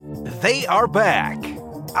They are back.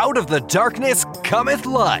 Out of the darkness cometh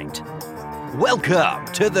light. Welcome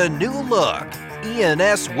to the new look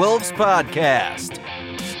ENS Wolves podcast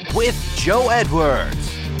with Joe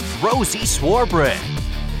Edwards, Rosie Swarbrick,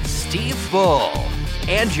 Steve Bull,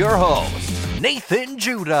 and your host, Nathan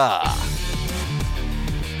Judah.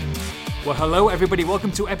 Well, hello everybody.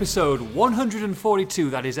 Welcome to episode 142.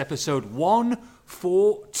 That is episode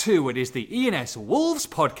 142. It is the ENS Wolves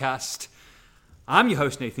podcast. I'm your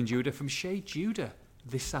host, Nathan Judah, from Shea Judah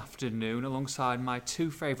this afternoon, alongside my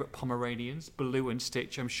two favourite Pomeranians, Baloo and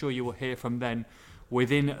Stitch. I'm sure you will hear from them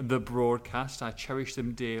within the broadcast. I cherish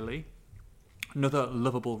them dearly. Another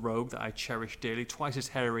lovable rogue that I cherish dearly, twice as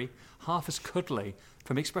hairy, half as cuddly,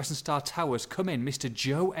 from Express and Star Towers. Come in, Mr.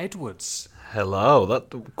 Joe Edwards. Hello,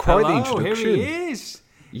 quite the introduction. Here he is.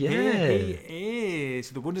 Yeah. Here he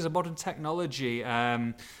is. The wonders of modern technology.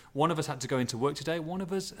 One of us had to go into work today. One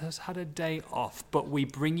of us has had a day off. But we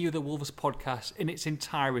bring you the Wolves podcast in its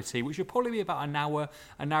entirety, which will probably be about an hour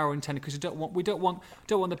and 10, because we don't want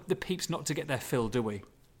the peeps not to get their fill, do we?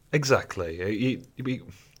 Exactly.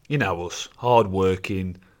 You know us,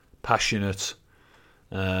 hard-working, passionate.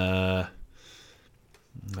 I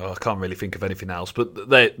can't really think of anything else, but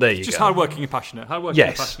there you go. Just hardworking and passionate. Hardworking and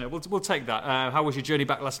Yes. passionate. We'll take that. How was your journey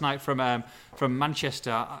back last night from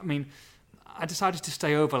Manchester? I mean, I decided to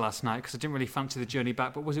stay over last night because I didn't really fancy the journey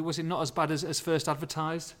back. But was it not as bad as first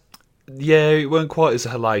advertised? Yeah, it weren't quite as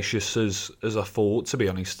hellacious as I thought, to be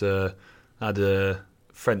honest. I had a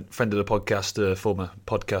friend of the podcast, former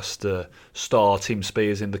podcast star, Tim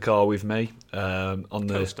Spears, in the car with me. On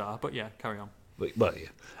the Co-star, but yeah, carry on. Well,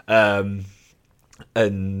 yeah.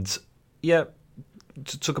 And yeah,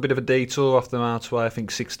 took a bit of a detour off the motorway. I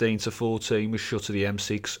think 16 to 14 was shut to the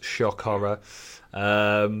M6. Shock horror.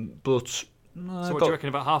 But So what do you reckon?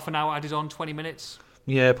 About half an hour added on, 20 minutes?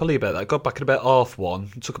 Yeah, probably about that. Got back at about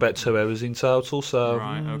 1:30. It took about 2 hours in total. So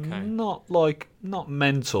Right, okay. not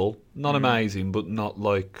mental, not amazing, but not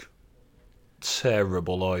like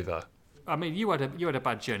terrible either. I mean, you had a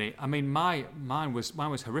bad journey. I mean, mine was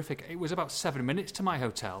horrific. It was about 7 minutes to my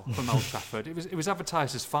hotel from Old Trafford. It was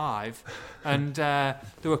advertised as 5, and there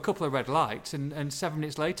were a couple of red lights. And 7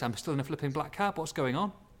 minutes later, I'm still in a flipping black cab. What's going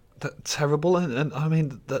on? Terrible, and I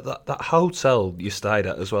mean that hotel you stayed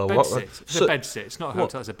at as well. Bedsit. It's a bedsit. It's not a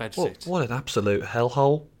hotel. It's a bedsit. What an absolute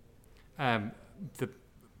hellhole. The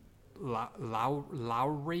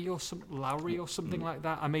Lowry or something like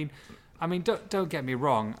that. I mean, don't get me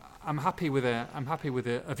wrong. I'm happy with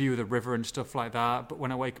a view of the river and stuff like that. But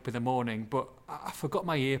when I wake up in the morning, I forgot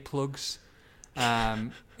my earplugs.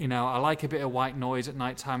 I like a bit of white noise at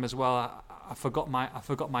night time as well. I forgot my app,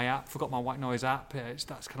 forgot my white noise app.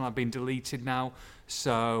 That's kind of been deleted now.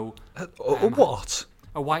 So what?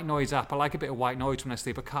 A white noise app. I like a bit of white noise when I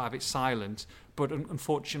sleep. I can't have it silent. But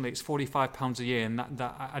unfortunately, it's £45 a year, and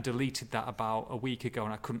that I deleted that about a week ago,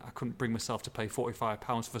 and I couldn't bring myself to pay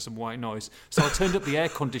 £45 for some white noise. So I turned up the air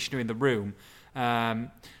conditioner in the room.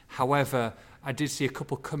 However, I did see a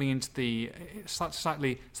couple coming into the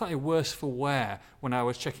slightly worse for wear when I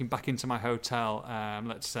was checking back into my hotel.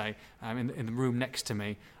 Let's say in the room next to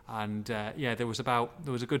me, and there was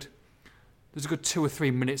a good 2 or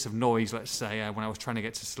 3 minutes of noise, let's say, when I was trying to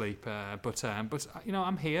get to sleep. But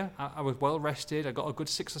I'm here. I was well rested. I got a good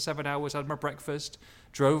 6 or 7 hours. Had my breakfast.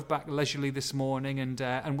 Drove back leisurely this morning,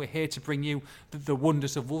 and we're here to bring you the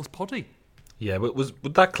wonders of Wolves Poddy. Yeah, but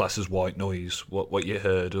would that class as white noise? What you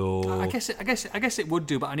heard, or I guess it would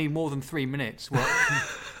do, but I need more than 3 minutes. Well,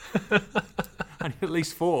 I need at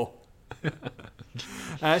least 4.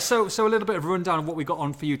 So a little bit of a rundown of what we got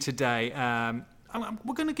on for you today.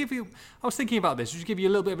 We're going to give you. I was thinking about this. Just give you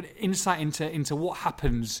a little bit of an insight into what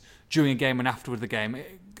happens during a game and afterward the game.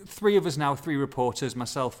 3 of us now, 3 reporters.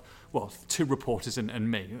 Myself, 2 reporters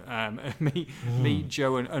and me. Me,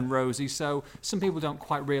 Joe, and Rosie. So some people don't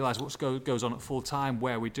quite realise what goes on at full time.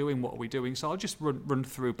 Where are we doing? What are we doing? So I'll just run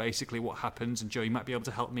through basically what happens. And Joe, you might be able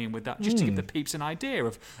to help me in with that, just to give the peeps an idea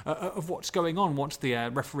of what's going on once the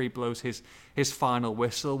referee blows his final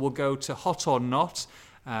whistle. We'll go to Hot or Not.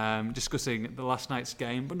 Discussing the last night's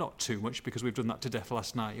game, but not too much because we've done that to death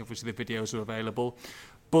last night. Obviously, the videos are available.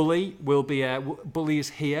 Bully is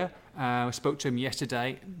here. I spoke to him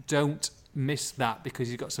yesterday. Don't miss that because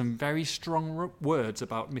he's got some very strong words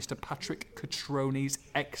about Mr. Patrick Cutrone's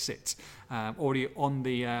exit. Already on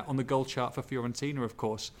the goal chart for Fiorentina, of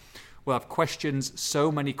course. We'll have questions,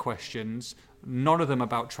 so many questions. None of them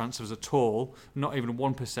about transfers at all. Not even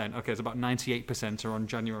 1%. Okay, it's about 98% are on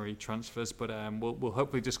January transfers, but we'll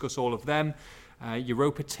hopefully discuss all of them.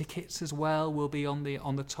 Europa tickets as well will be on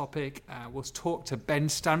the topic. We'll talk to Ben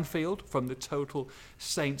Stanfield from the Total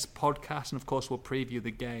Saints podcast, and of course we'll preview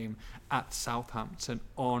the game at Southampton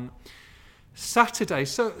on Saturday.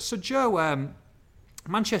 So Joe,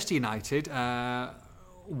 Manchester United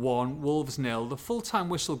 1, Wolves 0. The full-time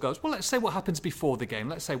whistle goes. Well, let's say what happens before the game.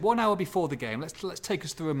 Let's say 1 hour before the game. Let's take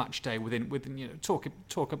us through a match day within talk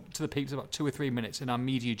to the peeps about 2 or 3 minutes in our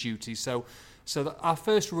media duties. So that our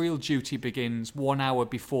first real duty begins 1 hour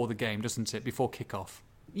before the game, doesn't it? Before kick-off.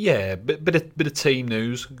 Yeah, bit of team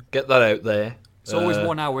news. Get that out there. It's always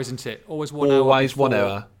 1 hour, isn't it? Always 1 hour. Always 1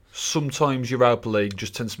 hour. Sometimes Europa League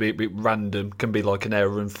just tends to be a bit random. Can be like an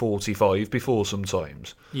hour and 45 before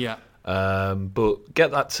sometimes. Yeah. But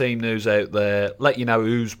get that team news out there. Let you know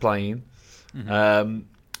who's playing. Mm-hmm.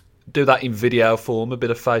 Do that in video form. A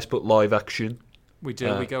bit of Facebook Live action. We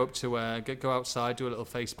do. We go up to go outside, do a little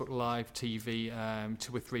Facebook Live TV,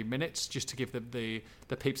 2 or 3 minutes, just to give the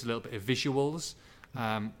peeps a little bit of visuals.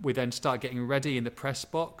 We then start getting ready in the press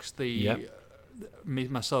box.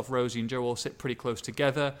 Myself, Rosie, and Joe all sit pretty close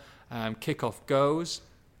together. Kickoff goes.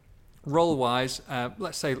 Role-wise,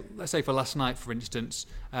 let's say for last night, for instance,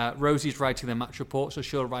 Rosie's writing the match report, so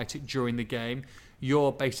she'll write it during the game.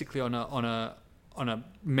 You're basically on a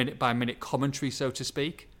minute-by-minute commentary, so to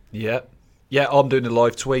speak. Yeah, I'm doing the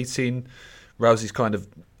live tweeting. Rosie's kind of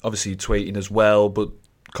obviously tweeting as well, but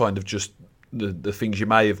kind of just the things you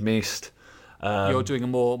may have missed. You're doing a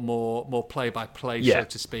more play-by-play, so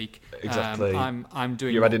to speak. Exactly. I'm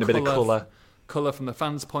doing. You're adding a bit of colour from the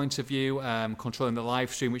fans' point of view, controlling the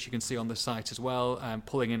live stream, which you can see on the site as well,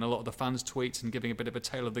 pulling in a lot of the fans' tweets and giving a bit of a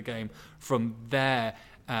tale of the game from their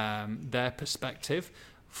perspective.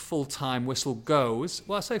 Full-time whistle goes.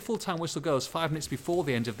 Well, I say full-time whistle goes 5 minutes before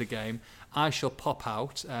the end of the game. I shall pop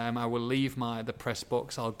out. I will leave the press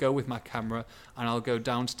box. I'll go with my camera and I'll go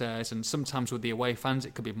downstairs. And sometimes with the away fans,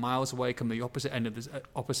 it could be miles away, it can be the opposite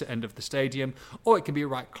end of the stadium, or it can be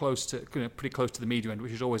right close to, pretty close to the media end,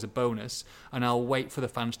 which is always a bonus. And I'll wait for the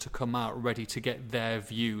fans to come out ready to get their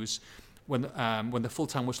views. When the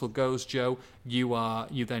full-time whistle goes, Joe,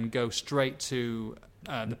 you then go straight to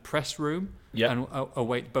the press room and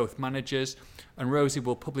await both managers. And Rosie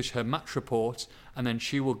will publish her match report, and then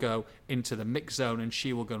she will go into the mix zone and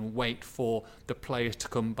she will go and wait for the players to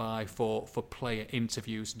come by for player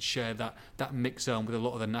interviews and share that mix zone with a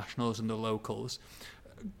lot of the nationals and the locals.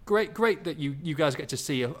 Great that you guys get to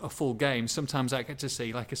see a full game. Sometimes I get to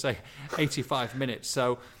see, like I say, 85 minutes.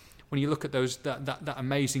 So when you look at that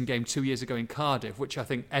amazing game 2 years ago in Cardiff, which I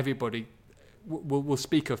think everybody will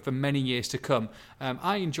speak of for many years to come,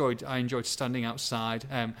 I enjoyed standing outside,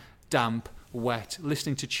 damp, wet,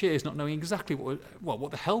 listening to cheers, not knowing exactly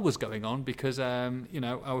what the hell was going on, because I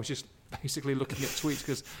was just basically looking at tweets,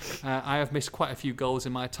 because I have missed quite a few goals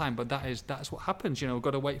in my time, but that's what happens. We've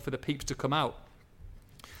got to wait for the peeps to come out.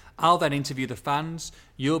 I'll then interview the fans.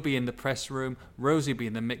 You'll be in the press room. Rosie will be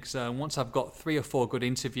in the mix zone. Once I've got 3 or 4 good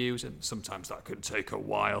interviews, and sometimes that can take a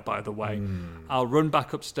while, by the way, I'll run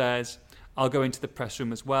back upstairs. I'll go into the press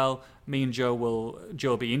room as well. Me and Joe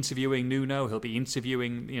will be interviewing Nuno. He'll be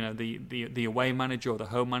interviewing, the away manager or the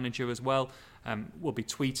home manager as well. We'll be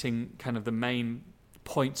tweeting kind of the main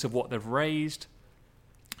points of what they've raised.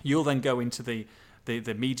 You'll then go into the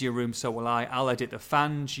media room, so will I. I'll edit the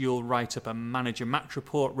fans. You'll write up a manager match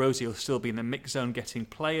report. Rosie will still be in the mix zone getting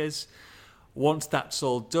players. Once that's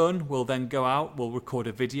all done, we'll then go out, we'll record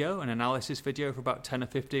a video, an analysis video for about 10 or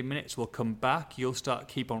 15 minutes. We'll come back, you'll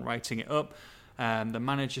keep on writing it up. The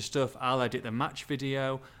manager stuff, I'll edit the match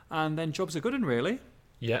video, and then jobs are good and really.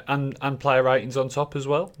 Yeah, and player ratings on top as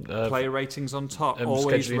well. Player ratings on top,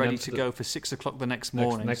 always ready to go for 6 o'clock the next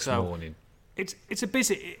morning. Next morning. It's a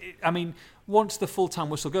busy, once the full-time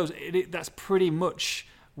whistle goes, that's pretty much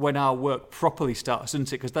when our work properly starts,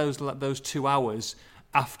 isn't it? Because those 2 hours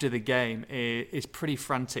after the game is pretty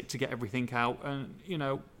frantic to get everything out, and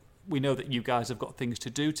we know that you guys have got things to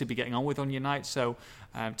do, to be getting on with on your night, so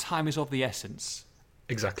time is of the essence.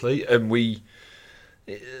 Exactly, and we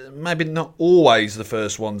maybe not always the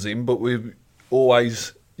first ones in, but we're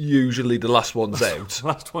always usually the last ones out.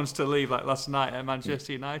 Last ones to leave, like last night at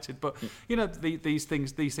Manchester United. But these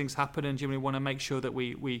things happen, and we want to make sure that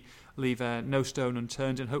we leave no stone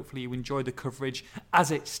unturned, and hopefully you enjoy the coverage as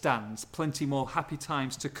it stands. Plenty more happy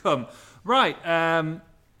times to come. Right,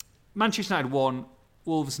 Manchester United 1,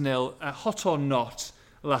 Wolves 0. Hot or not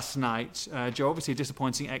last night, Joe? Obviously a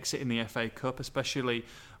disappointing exit in the FA Cup, especially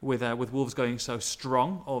with Wolves going so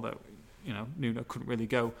strong, although Nuno couldn't really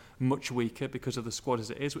go much weaker because of the squad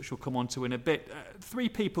as it is, which we'll come on to in a bit. 3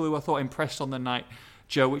 people who I thought impressed on the night,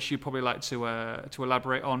 Joe, which you'd probably like to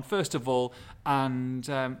elaborate on. First of all, and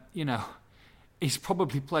he's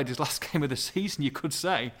probably played his last game of the season, you could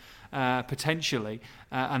say, potentially.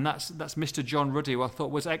 And that's Mr. John Ruddy, who I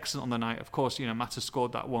thought was excellent on the night. Of course, Mata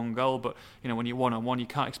scored that one goal, but when you're one-on-one, you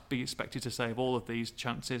can't be expected to save all of these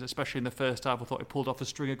chances, especially in the first half. I thought he pulled off a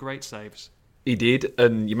string of great saves. He did,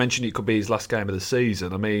 and you mentioned it could be his last game of the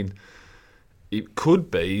season. I mean, it could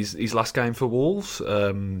be his last game for Wolves.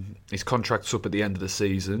 His contract's up at the end of the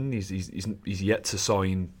season. He's yet to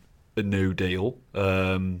sign a new deal.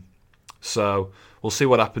 So we'll see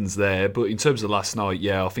what happens there. But in terms of last night,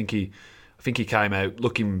 yeah, I think he came out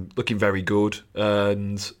looking very good,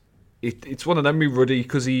 and it's one of them with Ruddy,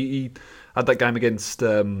 because he had that game against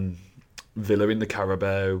Villa in the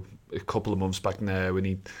Carabao a couple of months back now, and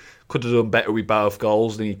he could have done better with both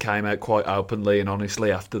goals. And he came out quite openly and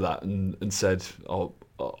honestly after that and said, "Oh,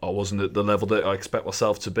 I wasn't at the level that I expect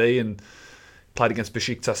myself to be," and played against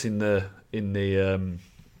Besiktas in the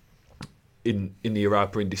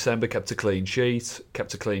Europa in December, kept a clean sheet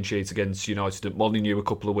against United at Molineux a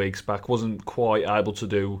couple of weeks back. Wasn't quite able to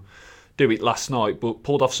do it last night, but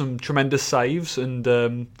pulled off some tremendous saves,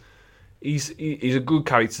 and he's a good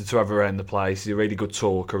character to have around the place. He's a really good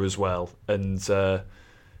talker as well, and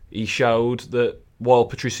he showed that while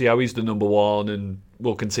Patricio is the number one and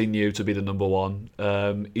will continue to be the number one,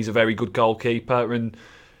 he's a very good goalkeeper, and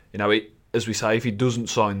as we say, if he doesn't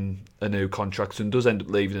sign a new contract and does end up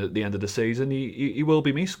leaving at the end of the season, he will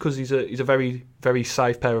be missed, because he's a very, very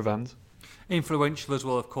safe pair of hands. Influential as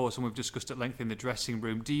well, of course, and we've discussed at length in the dressing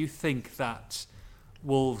room. Do you think that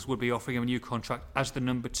Wolves would be offering him a new contract as the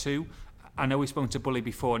number two? I know we spoke to Bully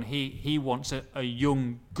before, and he wants a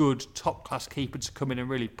young, good, top-class keeper to come in and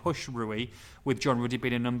really push Rui, with John Ruddy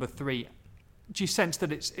being a number three. Do you sense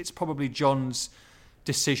that it's probably John's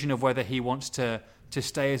decision of whether he wants to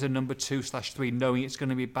stay as a number 2/3, knowing it's going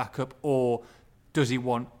to be backup, or does he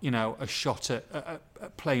want a shot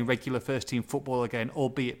at playing regular first team football again,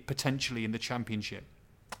 albeit potentially in the Championship?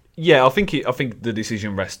 Yeah, I think the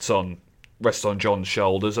decision rests on John's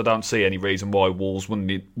shoulders. I don't see any reason why Wolves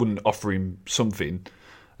wouldn't offer him something,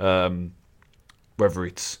 whether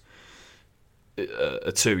it's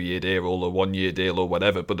a 2-year deal or a 1-year deal or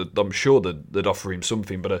whatever. But I'm sure that they'd offer him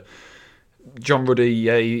something. But John Ruddy,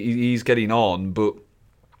 yeah, he's getting on, but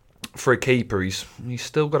for a keeper, he's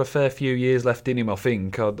still got a fair few years left in him, I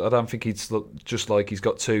think. I don't think he's just like he's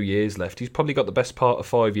got 2 years left. He's probably got the best part of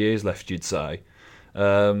 5 years left, you'd say.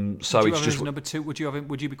 So it's just number two. Would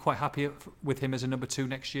you be quite happy with him as a number 2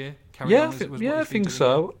 next year? I think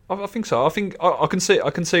so. I think so. I think I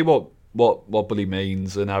can see what Bully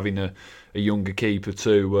means, and having a younger keeper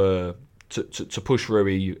to push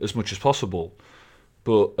Rui as much as possible.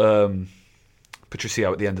 But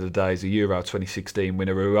Patricio, at the end of the day, is a Euro 2016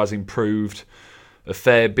 winner who has improved a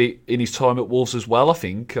fair bit in his time at Wolves as well. I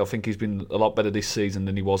think he's been a lot better this season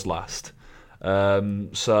than he was last.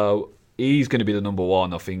 So he's going to be the number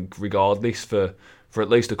one, I think, regardless, for at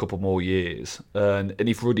least a couple more years. And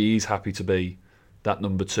if Ruddy is happy to be that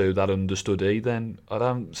number 2, that understudy, then I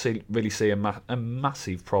don't really see a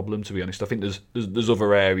massive problem, to be honest. I think there's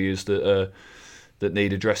other areas that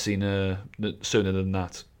need addressing sooner than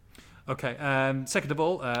that. Okay, second of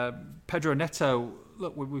all, Pedro Neto.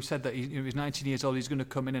 Look, we've said that he's 19 years old. He's going to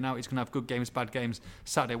come in and out. He's going to have good games, bad games.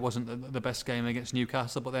 Saturday wasn't the best game against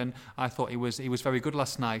Newcastle, but then I thought he was very good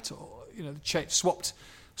last night. Swapped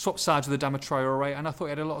sides with Adama Traore, and I thought he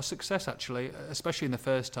had a lot of success actually, especially in the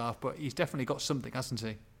first half. But he's definitely got something, hasn't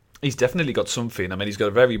he? He's definitely got something. I mean, he's got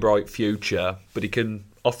a very bright future, but he can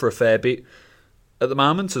offer a fair bit at the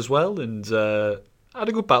moment as well. And had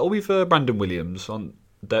a good battle with Brandon Williams on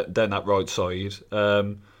down that right side.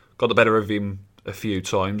 Got the better of him a few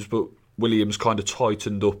times, but Williams kind of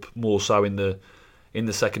tightened up more so in the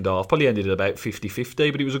second half. Probably ended at about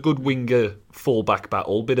 50-50, but it was a good winger full-back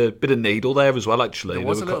battle. Bit of needle there as well, actually. There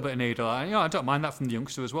was a little bit of needle. I don't mind that from the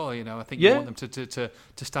youngster as well. I think you want them to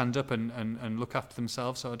stand up and look after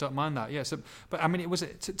themselves, so I don't mind that. Yeah. So, but I mean, it was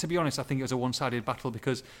to be honest, I think it was a one-sided battle,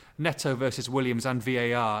 because Neto versus Williams and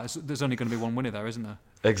VAR. There's only going to be one winner there, isn't there?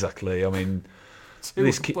 Exactly. I mean,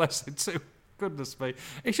 two. Goodness me,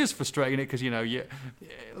 it's just frustrating it, because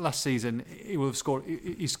last season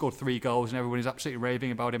he scored 3 goals and everyone is absolutely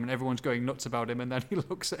raving about him and everyone's going nuts about him, and then he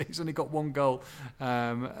looks at he's only got 1 goal,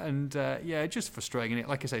 just frustrating it.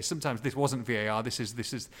 Like I say, sometimes this wasn't VAR. This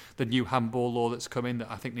is the new handball law that's come in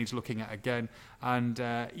that I think needs looking at again, and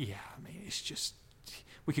it's just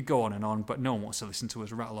we could go on, but no one wants to listen to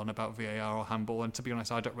us rattle on about VAR or handball. And to be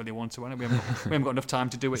honest, I don't really want to. We haven't got enough time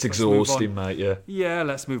to do it. It's exhausting, mate. Yeah. Yeah,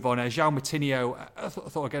 let's move on. João Moutinho, I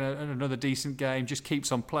thought again another decent game. Just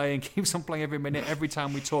keeps on playing every minute. Every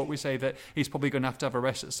time we talk, we say that he's probably going to have a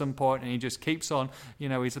rest at some point, and he just keeps on.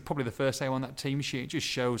 He's probably the first name on that team sheet. It just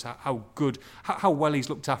shows how good, how well he's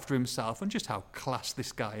looked after himself, and just how class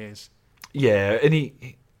this guy is. Yeah,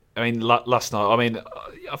 and last night,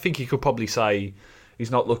 I think you could probably say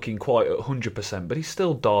he's not looking quite at 100%, but he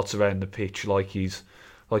still darts around the pitch like he's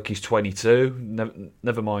 22.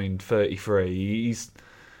 Never mind 33.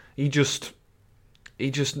 He just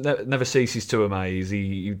never ceases to amaze.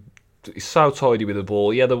 He's so tidy with the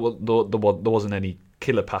ball. Yeah, there wasn't any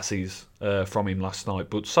killer passes from him last night,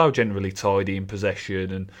 but so generally tidy in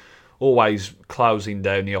possession and always closing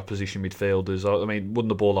down the opposition midfielders. Won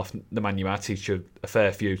the ball off Nemanja Matic a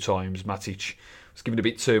fair few times. Matic was given a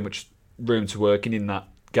bit too much room to work in that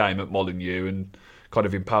game at Molineux and kind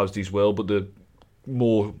of imposed his will, but the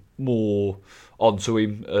more onto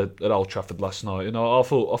him at Old Trafford last night. And I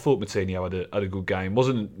thought Moutinho had a good game.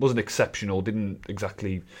 wasn't exceptional. Didn't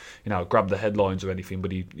exactly grab the headlines or anything,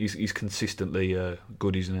 but he's consistently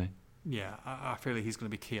good, isn't he? Yeah, I feel like he's going to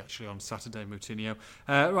be key actually on Saturday, Moutinho.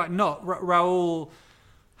 Raul.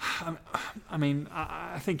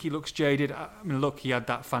 I think he looks jaded. Look, he had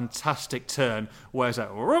that fantastic turn where it's like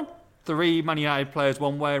 3 Man United players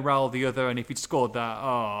one way, Raul the other, and if he'd scored that,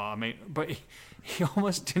 but he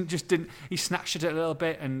almost didn't. He snatched at it a little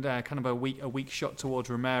bit and kind of a weak shot towards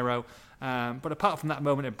Romero. But apart from that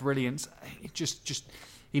moment of brilliance, it just.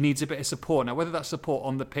 He needs a bit of support. Now, whether that's support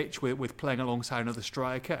on the pitch with playing alongside another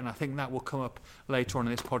striker, and I think that will come up later on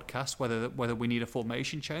in this podcast, whether we need a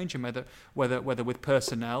formation change and whether with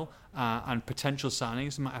personnel and potential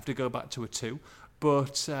signings, we might have to go back to a 2.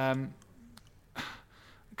 But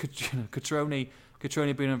Cutrone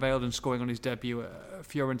being unveiled and scoring on his debut at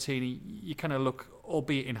Fiorentina, you kind of look,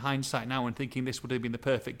 albeit in hindsight now, and thinking this would have been the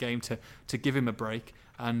perfect game to give him a break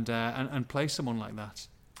and play someone like that.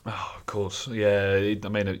 Oh, of course, yeah.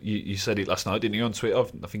 You said it last night, didn't you, on Twitter?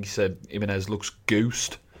 I think you said Jimenez looks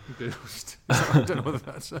goosed. Goosed. I don't know whether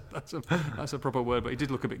that's a proper word, but he did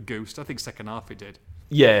look a bit goosed. I think second half he did.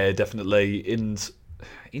 Yeah, definitely. And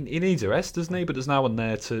he needs a rest, doesn't he? But there's no one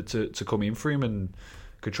there to come in for him. And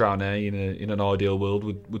Cutrone, in an ideal world,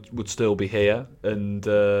 would still be here and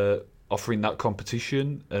offering that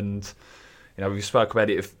competition. And we've spoke about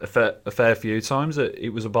it a fair few times.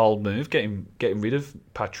 It was a bold move, getting rid of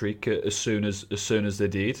Patrick as soon as they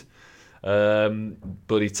did.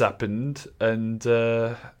 But it's happened, and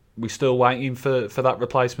we're still waiting for that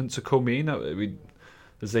replacement to come in.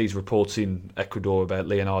 There's these reports in Ecuador about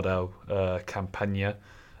Leonardo Campagna,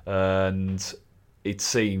 and it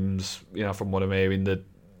seems, from what I'm hearing,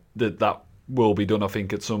 that will be done, I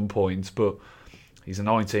think, at some point. But he's a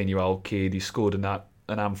 19-year-old kid. He scored an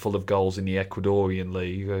handful of goals in the Ecuadorian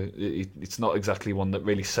league. It's not exactly one that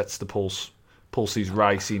really sets the pulses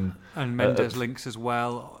racing. And Mendes links as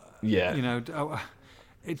well. Yeah.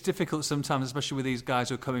 It's difficult sometimes, especially with these guys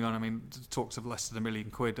who are coming on. Talks of less than £1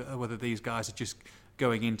 million, whether these guys are just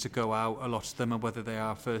going in to go out, a lot of them, or whether they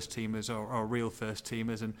are first teamers or real first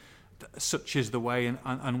teamers. And such is the way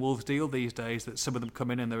and Wolves deal these days, that some of them come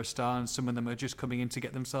in and they're a star, and some of them are just coming in to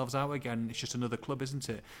get themselves out again. It's just another club, isn't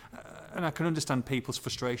it? And I can understand people's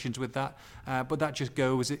frustrations with that, but that just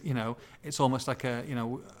goes. It's almost like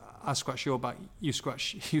I scratch your back, you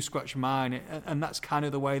scratch mine, and that's kind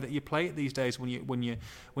of the way that you play it these days when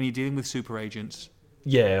you're dealing with super agents.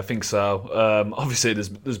 Yeah, I think so. Obviously,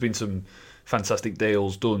 there's been some fantastic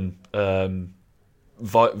deals done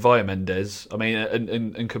via Mendes.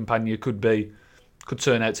 And Campagna could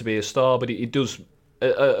turn out to be a star, but it does,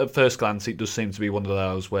 at first glance, it does seem to be one of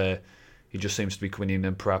those where he just seems to be coming in,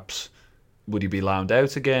 and perhaps would he be loaned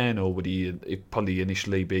out again, or would he probably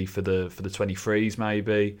initially be for the 23s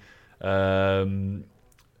maybe.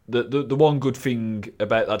 The one good thing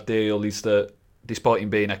about that deal is that despite him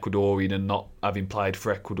being Ecuadorian and not having played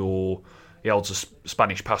for Ecuador, he holds a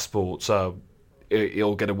Spanish passport, so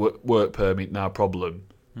he'll get a work permit, no problem.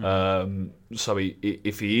 So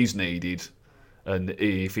if he is needed, and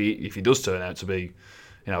if he does turn out to be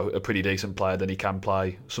a pretty decent player, then he can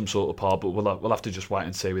play some sort of part. But we'll have to just wait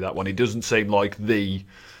and see with that one. He doesn't seem like the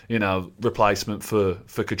replacement for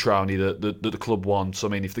Cutrone that the club wants.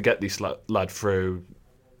 If they get this lad through,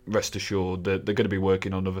 rest assured that they're going to be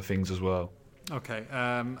working on other things as well. Okay,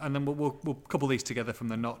 and then we'll couple these together from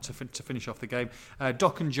the knot to finish off the game.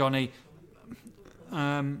 Doc and Johnny.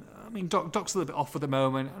 Doc's a little bit off at the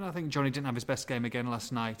moment, and I think Johnny didn't have his best game again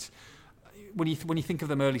last night. when you think of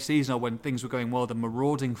them early season or when things were going well, the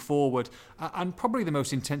marauding forward and probably the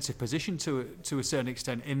most intensive position to a certain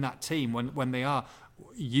extent in that team when they are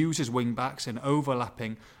used as wing backs and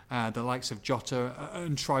overlapping the likes of Jota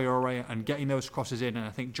and Traore and getting those crosses in. And I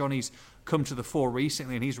think Johnny's come to the fore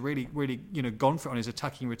recently, and he's really gone for it on his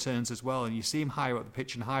attacking returns as well. And you see him higher up the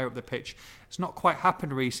pitch and higher up the pitch. It's not quite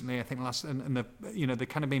happened recently. I think and they're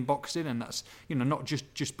kind of being boxed in, and that's not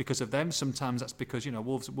just because of them. Sometimes that's because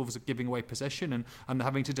Wolves are giving away possession and they're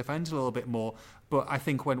having to defend a little bit more. But I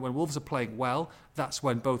think when Wolves are playing well, that's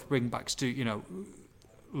when both wing backs do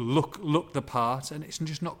look the part, and it's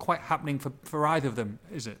just not quite happening for either of them,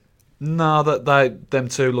 is it? No, them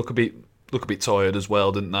two look a bit tired as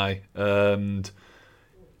well, don't they? And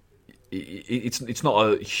it's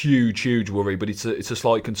not a huge worry, but it's a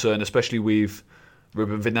slight concern, especially with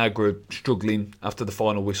Ruben Vinagre struggling after the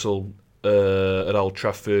final whistle at Old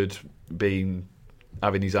Trafford,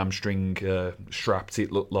 having his hamstring strapped.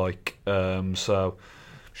 It looked like so.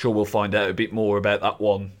 Sure, we'll find out a bit more about that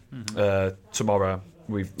one tomorrow.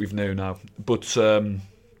 We've known now, but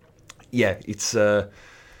it's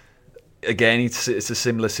again it's a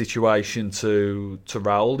similar situation to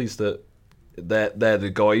Raul. Is that they're the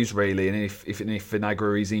guys really, and if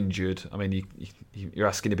Vinagre is injured, I mean you're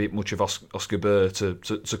asking a bit much of Oscar Burr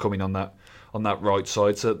to come in on that right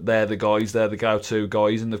side. So they're the guys, they're the go-to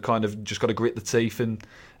guys, and they've kind of just got to grit the teeth and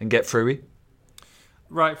get through it.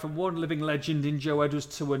 Right, from one living legend in Joe Edwards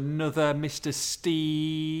to another, Mr.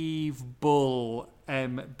 Steve Bull,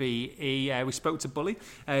 MBE. We spoke to Bully,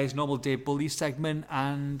 his normal Dear Bully segment,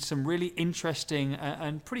 and some really interesting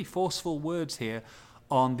and pretty forceful words here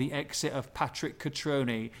on the exit of Patrick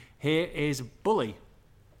Cutrone. Here is Bully.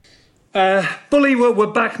 Bully, we're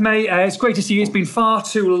back, mate. It's great to see you. It's been far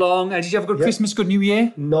too long. Did you have a good Christmas, good New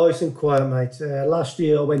Year? Nice and quiet, mate. Last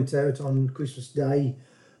year I went out on Christmas Day.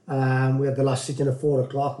 We had the last sitting at 4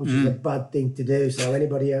 o'clock, which is a bad thing to do. So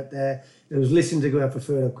anybody out there that was listening to go out for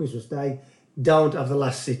food on Christmas Day, don't have the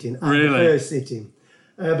last sitting. Have the first sitting.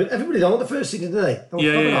 But everybody don't want the first sitting today. They want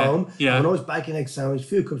to come at home. Yeah. A nice bacon, egg sandwich, a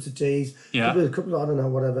few cups of teas, a couple of, I don't know,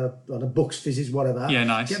 whatever, books, fizzes, whatever. Yeah,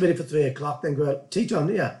 nice. Get ready for 3 o'clock, then go out. Tea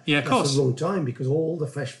time, yeah. Yeah, of course. That's the wrong time because all the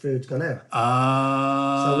fresh food's gone out.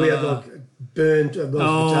 So we had burnt potatoes.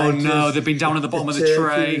 Oh no, they've been down at the bottom of the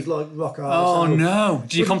tray. Was like rock hard. Oh no!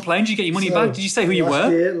 Did you complain? Did you get your money back? Did you say who you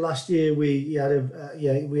were? Last year we had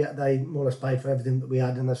they more or less paid for everything that we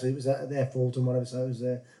had, and it was their fault and whatever. So it was.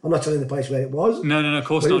 I'm not telling the place where it was. No, of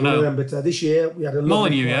course not. No. But this year we had a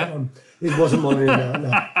Molyneux, yeah. It wasn't Molyneux.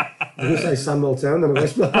 No. I was going to say Samuel Town, then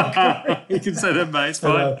West Block. You can say that, mate. It's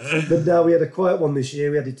fine. But no, we had a quiet one this year.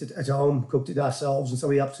 We had it at home, cooked it ourselves, and so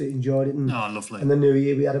we absolutely enjoyed it. And, lovely. And the New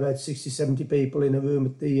Year, we had about 60, 70 people in a room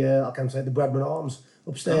at the the Bradman Arms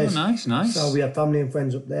upstairs. Oh, nice. So we had family and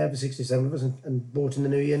friends up there for 67 of us and brought in the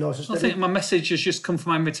New Year nice and steady. I think my message has just come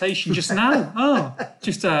from my invitation just now.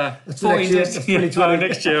 Just 14 days.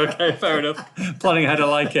 Next year, okay, fair enough. Planning ahead, I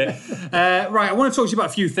like it. Right, I want to talk to you about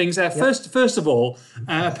a few things. First of all,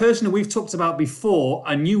 a person that we've talked about before,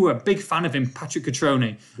 and you were a big fan of him, Patrick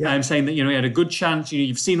Cutrone, saying that he had a good chance.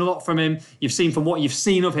 You've seen a lot from him. You've seen from what you've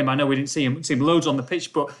seen of him. I know we didn't see him loads on the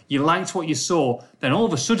pitch, but you liked what you saw. Then all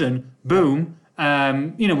of a sudden, boom.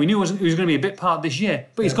 We knew he was going to be a bit part this year,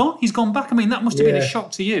 but he's gone back. I mean, that must have been a shock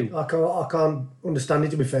to you. I can't understand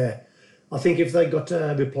it, to be fair. I think if they got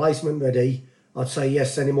a replacement ready, I'd say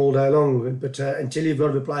yes, send him all day long. But until you've got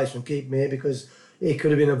a replacement, keep him here, because he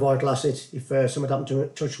could have been a vital asset if something happened to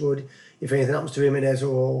Touchwood, if anything happens to Jimenez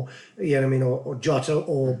or Jota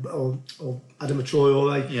or Adam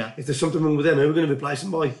Traore. If there's something wrong with them, who are we going to replace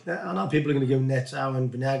them by? I know people are going to give Neto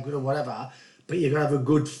and Vinagre or whatever, but you've got to have a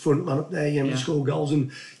good front man up there, to score goals.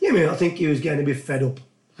 And I think he was getting a bit fed up.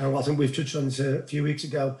 And I think we've touched on this a few weeks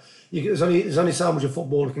ago. There's only so much a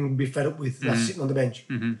footballer can be fed up with that's sitting on the bench.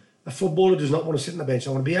 Mm-hmm. A footballer does not want to sit on the bench.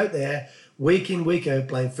 I want to be out there week in, week out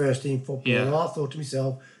playing first team football. Yeah. And I thought to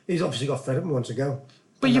myself, he's obviously got fed up and wants to go.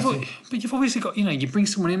 But you've obviously got, you bring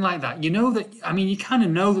someone in like that, you kind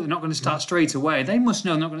of know that they're not going to start straight away. They must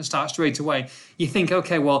know they're not going to start straight away. You think,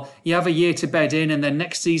 okay, well, you have a year to bed in, and then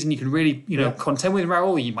next season you can really, contend with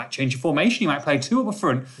Raul. You might change your formation, you might play two up the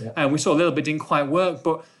front. Yeah. We saw a little bit didn't quite work,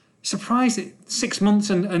 but surprised that 6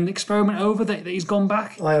 months and experiment over that he's gone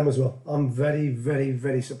back. I am as well. I'm very, very,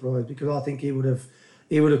 very surprised, because I think he would have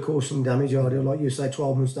caused some damage, like you say,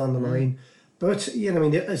 12 months down the line. But,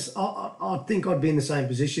 I think I'd be in the same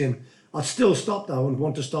position. I'd still stop, though, and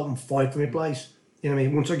want to stop and fight for my place.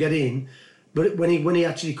 Once I get in. But when he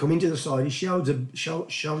actually come into the side, he showed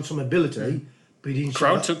some ability, but he didn't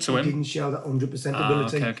Crowd took to him. He didn't show that 100%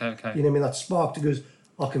 ability. Okay. That spark to goes,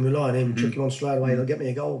 I can rely on him, chuck him on straight away, he'll get me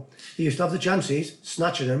a goal. He used to have the chances,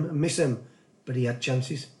 snatching them and miss them, but he had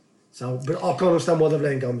chances. So, but I can't understand why they've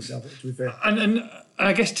let him go myself, to be fair. And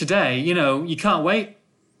I guess today, you can't wait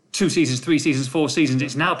 2 seasons, 3 seasons, 4 seasons.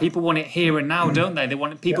 It's now. People want it here and now, don't they? They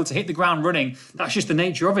want people to hit the ground running. That's just the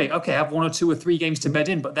nature of it. Okay, have 1 or 2 or 3 games to bed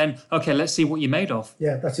in, but then, okay, let's see what you're made of.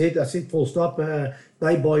 Yeah, that's it, full stop.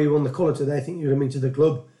 They buy you on the quality, they think you're coming to the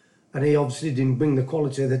club. And he obviously didn't bring the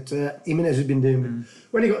quality that Jimenez had been doing.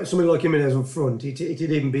 When he got somebody like Jimenez up front, it'd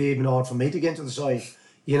even be even hard for me to get into the side.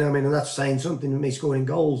 You know what I mean? And that's saying something with me scoring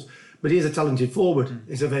goals. But he's a talented forward.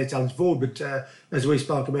 He's a very talented forward. But as we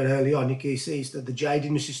spoke about earlier on, you sees that the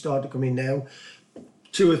jadedness is starting to come in now.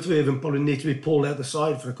 2 or 3 of them probably need to be pulled out the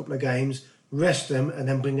side for a couple of games, rest them, and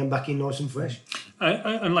then bring them back in nice and fresh.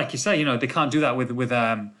 And like you say, they can't do that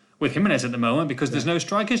with Jimenez at the moment because there's no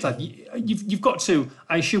strikers. Like you've got to,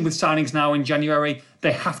 I assume, with signings now in January,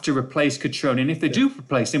 they have to replace Cutrone. And if they do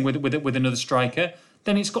replace him with another striker,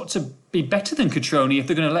 then it's got to be better than Cutrone if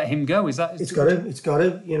they're going to let him go. Is that? It's got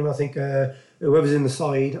to. I think whoever's in the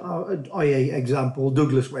side, i.e., example,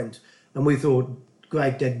 Douglas went, and we thought,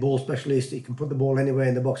 great dead ball specialist, he can put the ball anywhere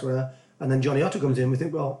in the box, whatever. And then Johnny Otter comes in, we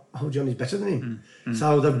think, well, Johnny's better than him.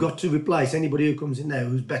 So they've got to replace anybody who comes in now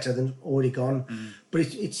who's better than already gone. But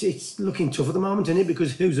it's looking tough at the moment, isn't it?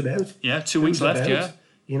 Because who's about? Yeah, 2 weeks left, yeah.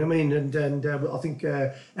 You know what I mean? And I think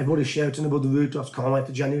everybody's shouting about the rooftops, can't wait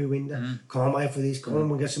for January window, can't wait for this, come on,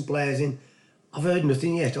 we'll get some players in. I've heard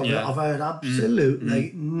nothing yet. I've heard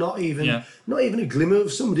absolutely not even a glimmer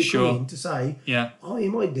of somebody coming to say, he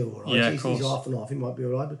might do all right. Yeah, he's half and half, he might be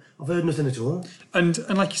all right. But I've heard nothing at all. And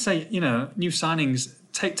like you say, new signings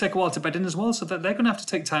take a while to bed in as well, so that they're going to have to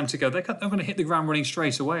take time to go. They're going to hit the ground running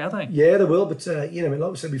straight away, are they? Yeah, they will. But like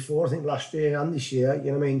we said before, I think last year and this year,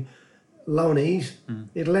 loanees,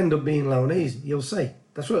 it'll end up being loanees. You'll see.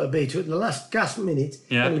 That's what it'll be. To the last gasp minute,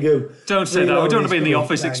 it'll go. Don't say that. We don't want to be in the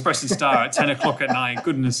office expressing star at 10 o'clock at night.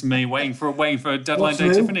 Goodness me, waiting for a deadline day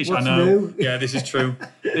to finish. What's I know. New? Yeah, this is true.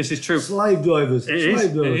 This is true. Slave drivers. It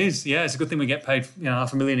is. Yeah, it's a good thing we get paid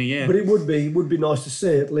 $500,000 a year. But it would be nice to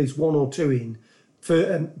see at least 1 or 2 in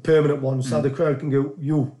for permanent ones, so the crowd can go,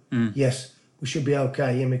 yes, we should be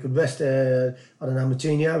okay. And we could rest,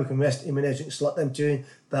 Moutinho, we can rest Jimenez, we can slot them 2 in,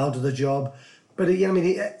 they'll do the job. But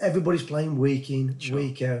everybody's playing week in,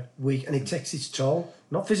 week out, and it takes its toll,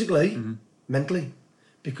 not physically, mentally,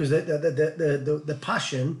 because the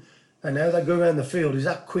passion and how they go around the field is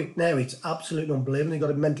that quick now. It's absolutely unbelievable. They've got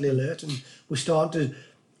to be mentally alert, and we're starting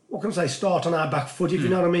to, start on our back foot, if you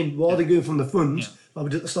know what I mean. While they go from the front, like we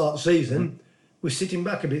did at the start of the season, we're sitting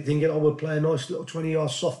back a bit thinking, we'll play a nice little 20-yard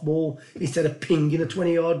soft ball instead of pinging a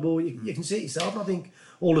 20-yard ball. You can see it yourself, and I think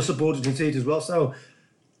all the supporters can see it as well. So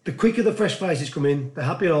the quicker the fresh faces come in, the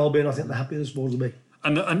happier I'll be, and I think the happier the sport will be.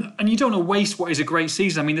 And you don't want to waste what is a great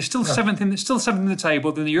season. I mean, they're still seventh in the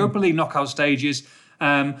table. They're in the Europa League knockout stages.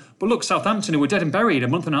 But look, Southampton, who were dead and buried a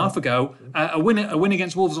month and a half ago, a win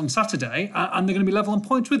against Wolves on Saturday, and they're going to be level on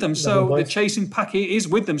points with them. So the chasing pack is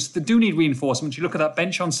with them. So they do need reinforcement. You look at that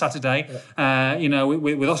bench on Saturday,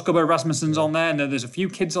 with Oscar Rasmussen's on there, and there's a few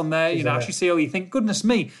kids on there. Ashley Seal, you think, goodness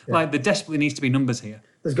me, like there desperately needs to be numbers here.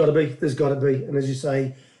 There's got to be. And as you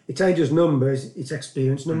say, it ain't just numbers, it's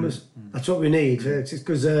experience numbers. That's what we need.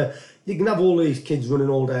 Because you can have all these kids running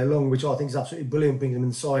all day long, which I think is absolutely brilliant, bringing them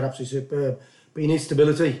inside, absolutely superb. But you need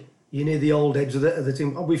stability. You need the old heads of the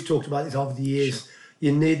team. We've talked about this over the years. Sure.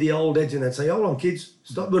 You need the old heads in there. Say, hold on, kids,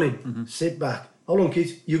 stop running. Sit back. Hold on,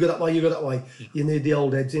 kids, you go that way, you go that way. Yeah. You need the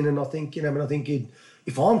old heads in. And I think,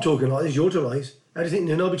 if I'm talking like this, you're to rise. How do you think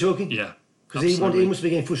Nuno will be talking? Yeah. Because he must be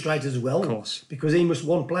getting frustrated as well. Of course. Because he must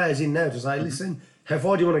want players in now to say, listen, how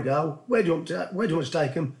far do you want to go? Where do you want to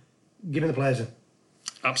take them? Give me the players in.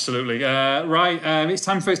 Absolutely. It's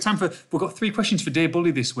time for. We've got 3 questions for Dear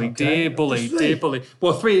Bully this week. Okay. Dear Bully.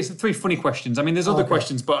 Well, 3 funny questions. I mean, there's other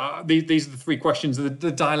questions, but these are the 3 questions. The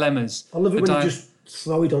dilemmas. I love it when you just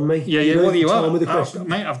throw it on me. Yeah. You are. With the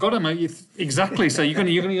mate, I've got them. Exactly. So you're going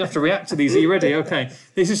to have to react to these. Are you ready? Okay.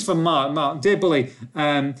 This is from Mark. Mark, Dear Bully,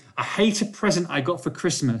 I hate a present I got for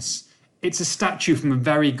Christmas. It's a statue from a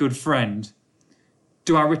very good friend.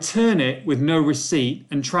 Do I return it with no receipt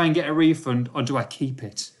and try and get a refund, or do I keep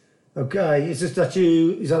it? Okay, is the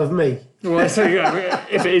statue, is that of me? Well, so,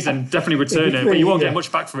 if it is, then definitely return it, but you won't get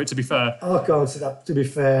much back for it, to be fair. I can't say that, to be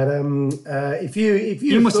fair. If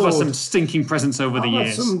you must have had some stinking presents over the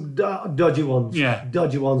years. Some dodgy ones. Yeah.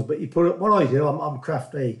 Dodgy ones, but you put it, what I do, I'm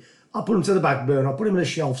crafty. I put them to the back burner, I put them in a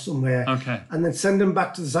shelf somewhere. Okay. And then send them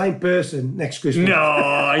back to the same person next Christmas.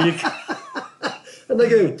 No, you can't. And they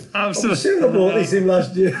go, Absolutely. I'm sure I bought this in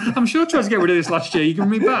last year. I'm sure I tried to get rid of this last year. You give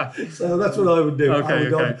me back. So that's what I would do.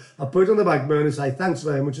 Okay. I'll put it on the back burner and say, thanks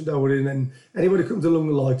very much, and don't worry. And then anybody comes along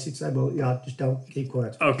the likes it, say, well, yeah, just don't, keep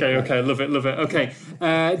quiet. Okay, love it. Okay.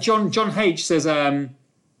 John H says, I'm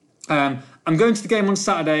going to the game on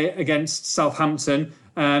Saturday against Southampton.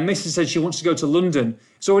 Mrs. said she wants to go to London.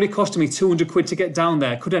 It's already costing me 200 quid to get down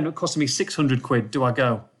there. Could end up costing me 600 quid. Do I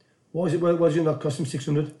go? Why is it not costing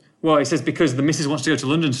 600? Well, it says because the missus wants to go to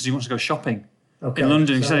London, so she wants to go shopping in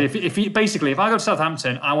London. So if I go to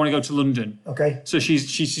Southampton, I want to go to London. Okay. So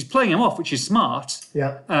she's playing him off, which is smart.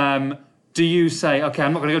 Yeah. Do you say, okay,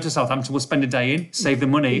 I'm not going to go to Southampton, we'll spend a day in, save the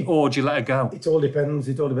money, or do you let her go? It all depends.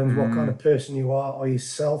 What kind of person you are. Are you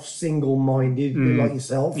single-minded, like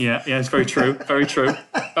yourself? Yeah, it's very true. Very true.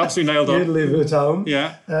 Absolutely nailed on. You'd live at home.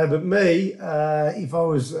 Yeah. But me, if I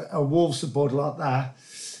was a Wolves supporter like that,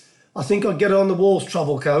 I think I'd get on the Wolves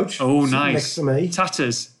travel coach. Oh, nice. Next to me.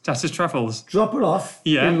 Tatters Travels. Drop her off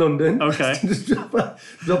in London. Okay. Just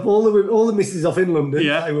drop all the misses off in London.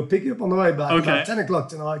 Yeah. They will pick you up on the way back Okay. about 10 o'clock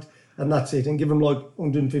tonight. And that's it, and give them like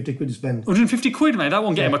 150 quid to spend. 150 quid, mate. That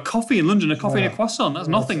won't get him a coffee in London, a coffee and a croissant. That's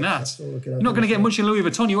nothing, that. You're not going to get much in Louis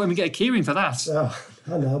Vuitton. You won't even get a keyring for that.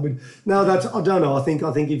 I know, but no, I don't know. I think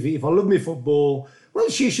if I love me football, well,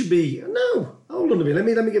 she should be. No, hold on a minute.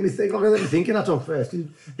 Let me get me think. I'm going to let me thinking that on first. If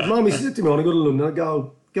Mummy said to me, I want to go to London, I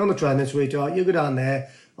go on the train this week. You go down there.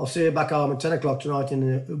 I'll see you back home at 10 o'clock tonight in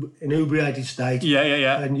an inebriated state.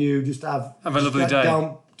 Yeah. And you just have a lovely day.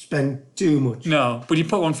 Don't spend too much. No, but you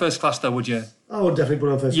put one first class though, would you? I would definitely put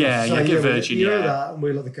on first. Yeah, get Virgin. You know that, and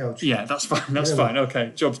we'll have the coach. Yeah, that's fine. That's fine.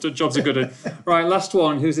 Okay, jobs are good. Right, last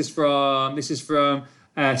one. Who's this from? This is from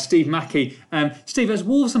Steve Mackey. Steve, as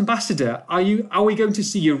Wolves ambassador, are we going to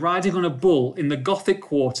see you riding on a bull in the Gothic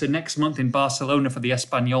Quarter next month in Barcelona for the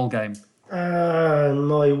Espanyol game?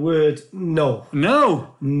 My word, no.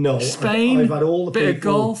 No. Spain. I've had all the bit people,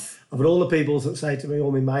 of golf. I've had all the people that say to me, "Oh,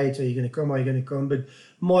 my mate, are you going to come? Are you going to come?" But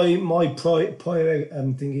my prior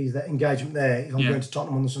thing is that engagement there is I'm going to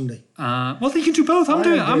Tottenham on the Sunday. Well, you can do both. I'm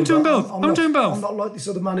doing both. I'm doing both. I'm not like this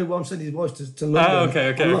other man who won't send his voice to London.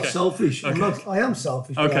 Okay. I'm not selfish. Okay. I am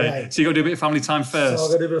selfish. Okay, so you got to do a bit of family time first. So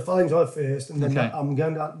I've got to do a bit of family time first, and then I'm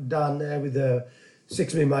going down there with the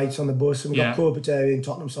 6 of my mates on the bus, and we've got corporate area in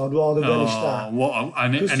Tottenham, so I'd rather relish that.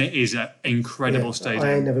 And it is an incredible stadium.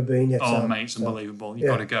 I ain't never been yet. Mate, it's unbelievable. You've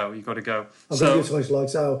got to go. I've got to give what it's like.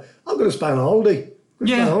 So I'm going to Spain on holiday.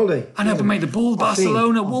 I know, but made the ball,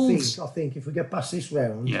 Barcelona, Wolves. I think if we get past this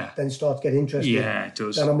round, then start to get interested. Yeah, it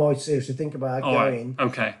does. Then I might seriously think about going. Right.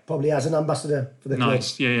 Okay. Probably as an ambassador for the club.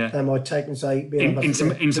 Nice. Yeah. They might take and say, be an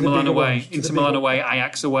ambassador. Into Milan away. Into Milan away.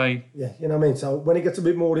 Ajax away. Yeah, you know what I mean? So when it gets a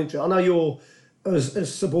bit more interesting, I know you're,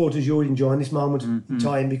 as supporters, you're enjoying this moment in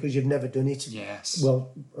time because you've never done it. Yes.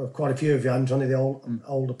 Well, quite a few of you haven't, only the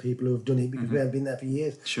older people who have done it because we haven't been there for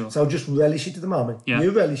years. Sure. So just relish it at the moment. Yeah. You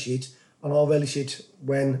relish it, and I'll relish it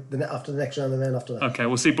after the next round and then after that. Okay,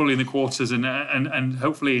 we'll see Bully in the quarters and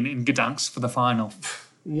hopefully in Gdansk for the final.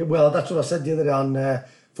 Yeah, well, that's what I said the other day on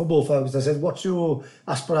Football Focus. I said, what's your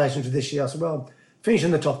aspirations for this year? I said, well, finish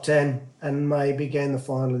in the top 10 and maybe gain the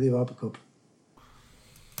final of the Europa Cup.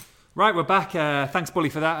 Right, we're back. Thanks, Bully,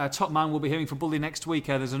 for that. Top man, we'll be hearing from Bully next week.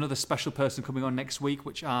 There's another special person coming on next week,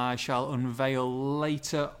 which I shall unveil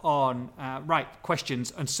later on. Right,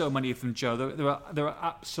 questions, and so many of them, Joe. There are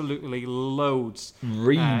absolutely loads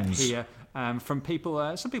here. From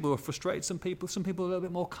people, some people are frustrated, some people a little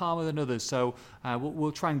bit more calmer than others. So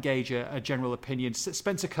we'll try and gauge a general opinion.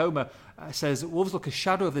 Spencer Comer says, Wolves look a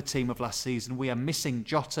shadow of the team of last season. We are missing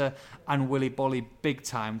Jota and Willy Bolly big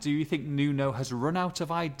time. Do you think Nuno has run out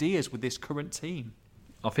of ideas with this current team?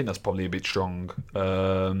 I think that's probably a bit strong.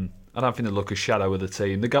 I don't think they look a shadow of the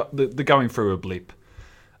team. They're going through a blip.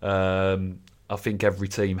 I think every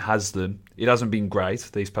team has them. It hasn't been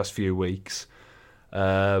great these past few weeks.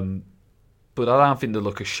 But I don't think they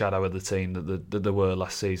look a shadow of the team that they were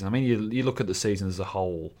last season. I mean, you look at the season as a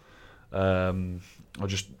whole. I'll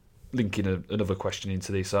just link in another question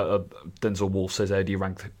into this. Denzel Wolf says, how do you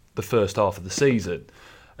rank the first half of the season?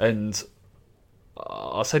 And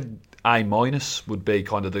I said A- would be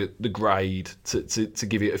kind of the grade to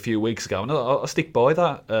give it a few weeks ago. And I stick by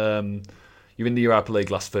that. You're in the Europa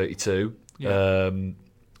League last 32. Yeah.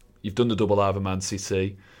 You've done the double over Man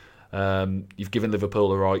City. You've given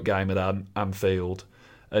Liverpool a right game at Anfield,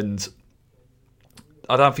 and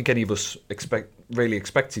I don't think any of us really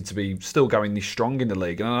expected to be still going this strong in the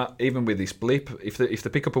league. And even with this blip, if they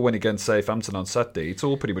pick up a win against Southampton on Saturday, it's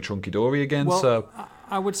all pretty much hunky dory again. Well, so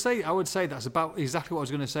I would say that's about exactly what I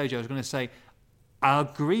was going to say, Joe. I was going to say I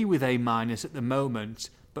agree with A- at the moment,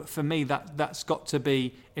 But for me, that's got to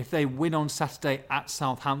be, if they win on Saturday at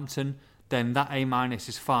Southampton, then that A-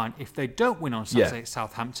 is fine. If they don't win on Saturday at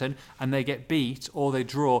Southampton and they get beat or they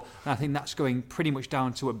draw, then I think that's going pretty much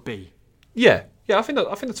down to a B. Yeah, I think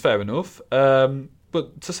that's fair enough.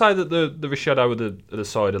 But to say that the shadow of the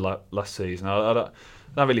side of last season, I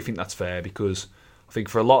don't really think that's fair, because I think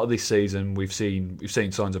for a lot of this season we've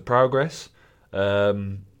seen signs of progress,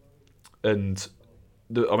 and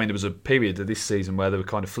there was a period of this season where they were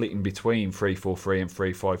kind of flitting between 3-4-3 and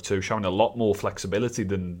 3-5-2, showing a lot more flexibility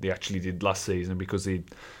than they actually did last season, because they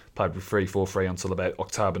played with 3-4-3 until about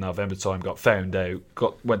October, November time, got found out,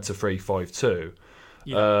 went to 3-5-2.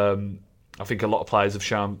 Yeah. I think a lot of players have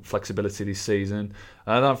shown flexibility this season.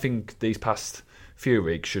 And I don't think these past few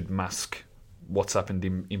weeks should mask what's happened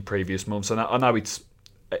in previous months. And I know it's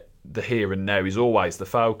the here and now is always the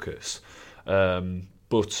focus,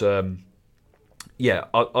 but I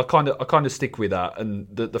kind of stick with that. And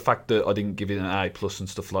the fact that I didn't give it an A+ and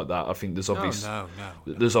stuff like that, I think there's obvious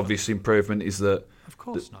there's obvious improvement. Is that of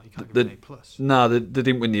course not? You can't give it an A+. No, they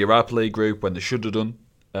didn't win the Europa League group when they should have done,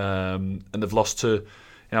 and they've lost to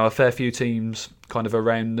a fair few teams kind of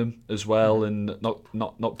around them as well, and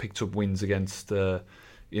not picked up wins against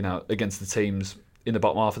against the teams in the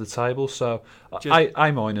bottom half of the table. So A-,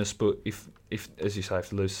 but if as you say,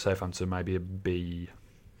 if they lose to Southampton, maybe a B.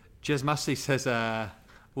 Jez Massey says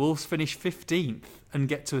Wolves finish 15th and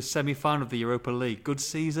get to a semi-final of the Europa League. Good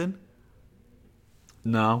season?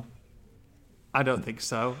 No. I don't think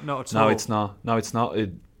so. Not at all. No, it's not.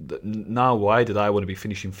 No way did I want to be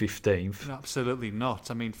finishing 15th. Absolutely not.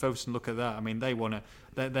 I mean, Fosun, look at that. I mean, they want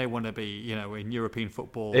to be, in European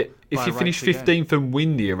football. If you finish 15th and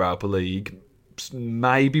win the Europa League,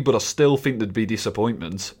 maybe, but I still think there'd be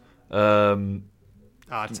disappointment. I'm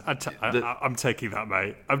taking that,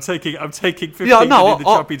 mate. I'm taking 15th in the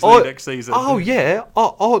Champions League next season. Oh yeah,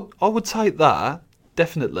 I would take that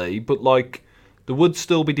definitely, but there would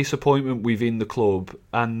still be disappointment within the club,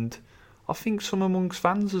 and I think some amongst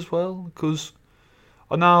fans as well, because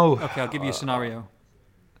I know. Okay, I'll give you a scenario.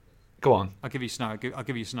 Go on. I'll give you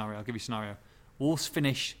a scenario. Wolves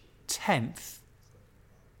finish 10th.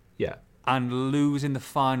 Yeah. And lose in the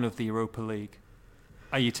final of the Europa League.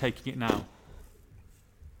 Are you taking it now?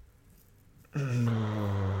 No,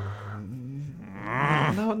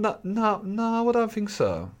 I don't think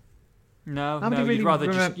so. No, you'd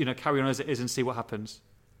rather just carry on as it is and see what happens.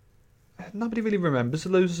 Nobody really remembers the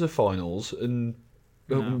losers of finals, and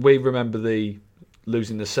we remember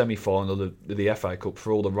losing the semi-final of the FA Cup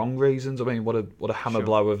for all the wrong reasons. I mean, what a hammer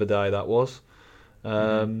blow of a day that was.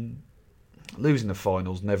 Losing the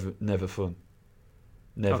finals, never fun.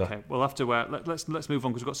 Never. Okay, we'll have to let's move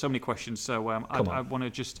on, because we've got so many questions. So I want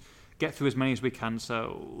to just get through as many as we can.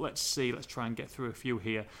 So let's try and get through a few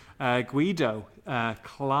here. Guido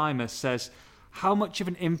Clymer says, how much of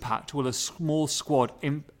an impact will small squad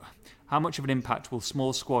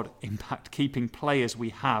impact keeping players we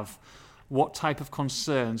have? What type of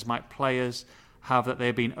concerns might players have that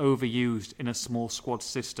they're being overused in a small squad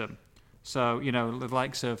system? So, the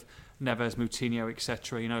likes of Neves, Moutinho,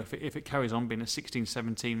 etc. If it carries on being a 16,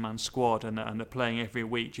 17-man squad and they're playing every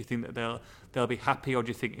week, do you think that they'll be happy, or do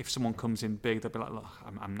you think if someone comes in big, they'll be like, look,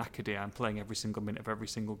 I'm knackered here, I'm playing every single minute of every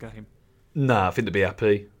single game? Nah, I think they'd be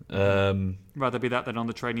happy. Rather be that than on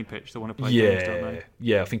the training pitch. They want to play games, don't they?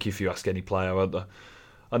 Yeah, I think if you ask any player,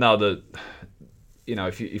 I know that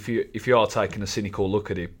if you are taking a cynical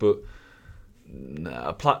look at it, but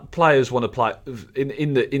players want to play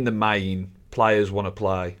in the main. Players want to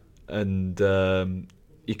play, and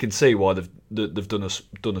you can see why they've done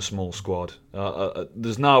a small squad.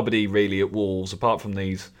 There's nobody really at Wolves apart from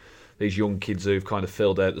these young kids who've kind of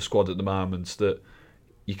filled out the squad at the moment that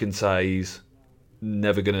you can say he's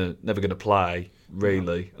never gonna play.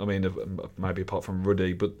 Really, I mean, maybe apart from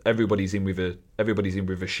Ruddy, but everybody's in with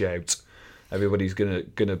a shout. Everybody's gonna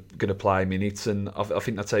play minutes, and I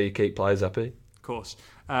think that's how you keep players happy. Of course.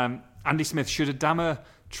 Andy Smith, should Adama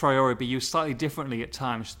Traore be used slightly differently at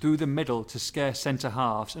times through the middle to scare centre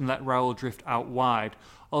halves and let Raul drift out wide?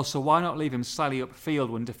 Also, why not leave him slightly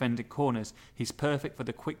upfield when defending corners? He's perfect for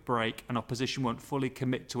the quick break, and opposition won't fully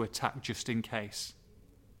commit to attack just in case.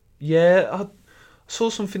 Yeah, I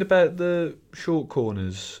saw something about the short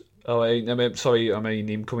corners. Oh, I mean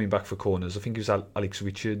him coming back for corners. I think it was Alex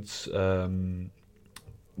Richards,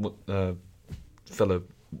 fellow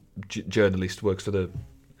journalist, works for the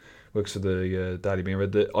Daily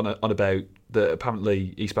Mirror, on about that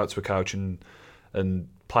apparently he spoke to a coach and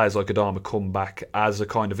players like Adama come back as a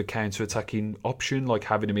kind of a counter-attacking option, like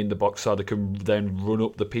having him in the box so they can then run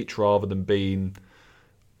up the pitch rather than being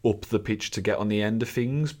up the pitch to get on the end of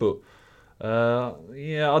things. But I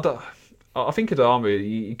think Adama,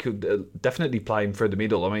 you could definitely play him through the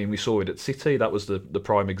middle. I mean, we saw it at City. That was the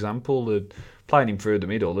prime example. Playing him through the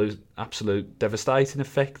middle, there's absolute devastating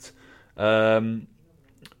effect.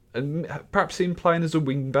 And perhaps him playing as a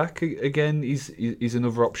wing back again is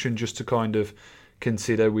another option just to kind of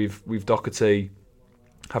consider with Doherty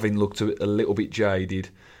having looked a little bit jaded.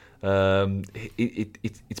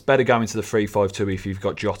 It's better going to the 3-5-2 if you've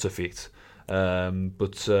got Jota fit. I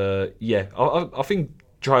think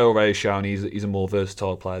Traoré has shown he's a more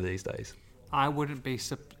versatile player these days. I wouldn't be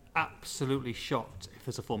absolutely shocked if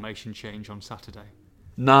there's a formation change on Saturday.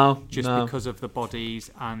 No. Because of the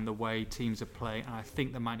bodies and the way teams are playing, and I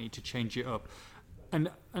think they might need to change it up.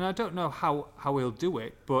 And I don't know how he'll do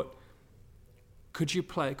it, but could you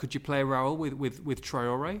play Raul with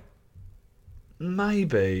Traoré?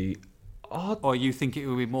 Maybe. Or you think it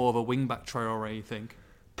would be more of a wing-back Traoré, you think?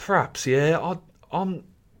 Perhaps, yeah. I'm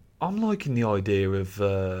liking the idea of...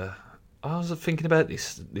 I was thinking about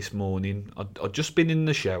this morning. I'd just been in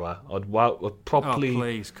the shower. I'd probably... Oh,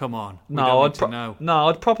 please, come on.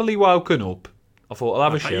 I'd probably woken up. I thought, I'll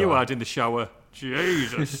have a shower. You had in the shower.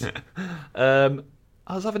 Jesus. I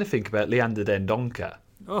was having a think about Leander Dendoncker.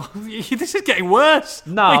 Oh, this is getting worse.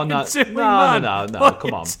 No. Come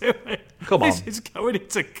on. Come on. This is going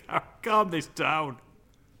into... Calm this down.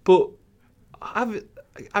 But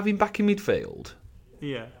having back in midfield...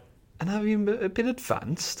 Yeah. And having a bit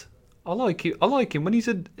advanced... I like him when he's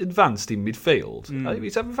advanced in midfield.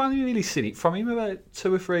 I've only really seen it from him about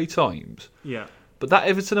 2 or 3 times. Yeah. But that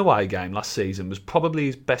Everton away game last season was probably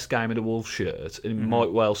his best game in a Wolves shirt, and it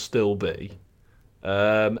might well still be.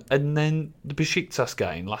 And then the Besiktas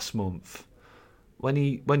game last month,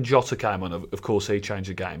 when Jota came on, of course he changed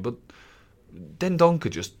the game. But Dendoncker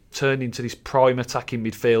just turned into this prime attacking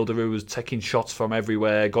midfielder who was taking shots from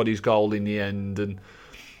everywhere, got his goal in the end, and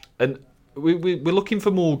we're looking for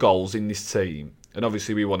more goals in this team, and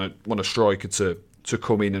obviously we want a striker to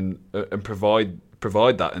come in and provide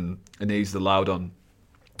that and ease the load on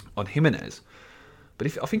Jimenez.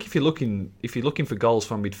 But I think if you're looking for goals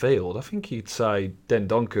from midfield, I think you'd say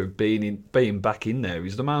Dendoncker being back in there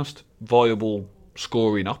is the most viable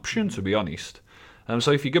scoring option, to be honest.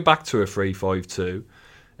 So if you go back to a 3-5-2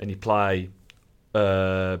 and you play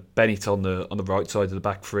Bennett on the right side of the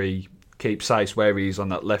back three, keep Saïss where he is on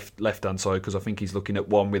that left-hand side, because I think he's looking at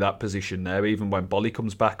one with that position there. Even when Bolly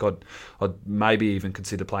comes back, I'd maybe even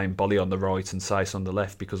consider playing Bolly on the right and Saïss on the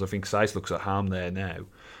left, because I think Saïss looks at home there now.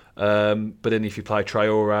 But then if you play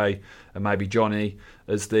Traoré and maybe Johnny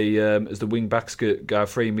as the wing backs go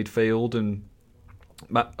free in midfield, and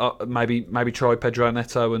maybe try Pedro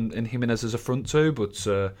Neto and Jimenez as a front two, but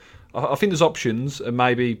I think there's options, and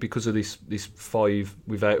maybe because of this 5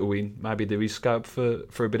 without a win, maybe there is scope for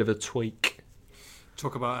a bit of a tweak.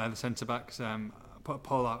 Talk about the centre backs. Put a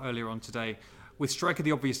poll out earlier on today. With striker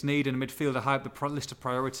the obvious need and a midfielder high up the list of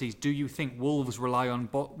priorities, do you think Wolves will rely on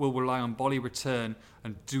Bolly return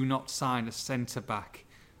and do not sign a centre back?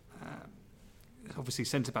 Obviously,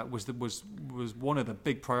 centre back was one of the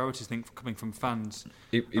big priorities, I think, coming from fans.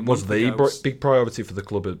 It was the big priority for the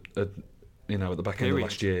club at the back end of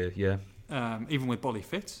last year. Yeah. Even with Bolly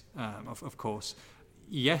fit, of course.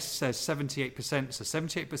 Yes says 78%. So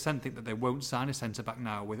 78% think that they won't sign a centre back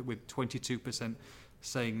now, with 22%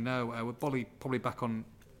 saying no. With Bolly probably back on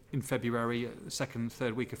in February, second,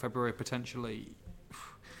 third week of February potentially.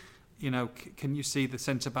 Can you see the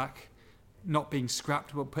centre back not being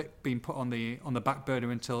scrapped, but being put on the back burner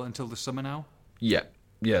until the summer now? Yeah,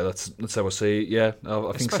 that's how I see it. Yeah,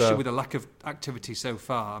 I think so. Especially with a lack of activity so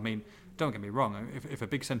far. I mean, don't get me wrong. If a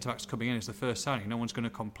big centre back's coming in as the first signing, no one's going to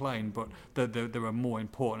complain. But there are more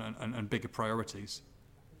important and bigger priorities.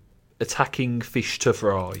 Attacking fish to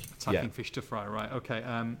fry. Fish to fry. Right. Okay.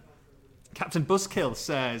 Captain Buzzkill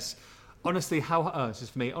says, honestly, this is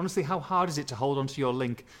for me. Honestly, how hard is it to hold on to your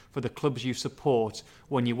link for the clubs you support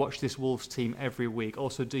when you watch this Wolves team every week?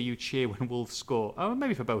 Also, do you cheer when Wolves score? Oh,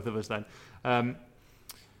 maybe for both of us then.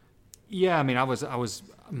 Yeah, I mean, I was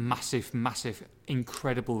massive,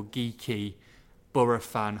 incredible, geeky Borough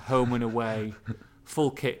fan, home and away, full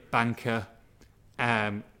kit banker,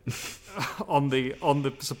 on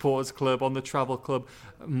the supporters club, on the travel club,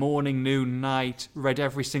 morning, noon, night, read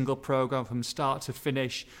every single programme from start to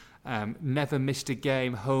finish. Never missed a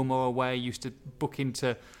game, home or away. Used to book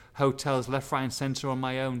into hotels left, right and centre on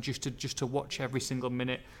my own just to watch every single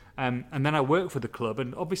minute. And then I work for the club,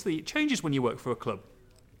 and obviously it changes when you work for a club.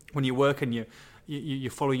 When you work and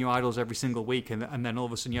you're following your idols every single week, and then all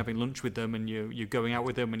of a sudden you're having lunch with them, and you're going out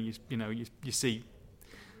with them, and you see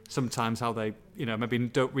sometimes how they, maybe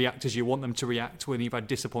don't react as you want them to react when you've had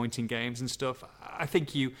disappointing games and stuff. I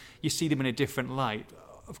think you see them in a different light.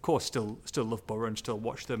 Of course, still love Borough and still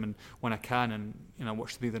watch them and when I can, and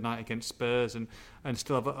watch them the other night against Spurs and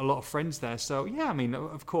still have a lot of friends there. So yeah, I mean,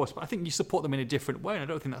 of course, but I think you support them in a different way, and I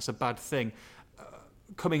don't think that's a bad thing.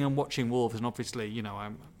 Coming and watching Wolves, and obviously,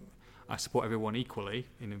 I support everyone equally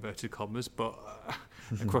in inverted commas, but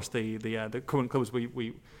across the current clubs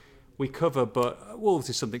we cover, but Wolves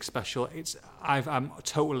is something special. I'm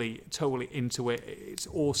totally into it. It's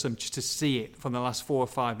awesome just to see it from the last 4 or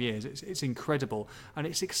 5 years. It's incredible, and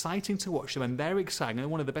it's exciting to watch them, and they're exciting. They're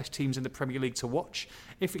one of the best teams in the Premier League to watch.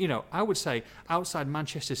 If I would say outside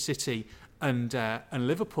Manchester City and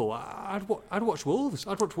Liverpool, I'd watch Wolves.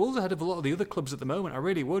 I'd watch Wolves ahead of a lot of the other clubs at the moment. I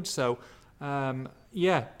really would. So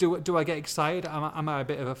yeah, do I get excited? Am I a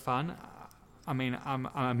bit of a fan? I mean, I'm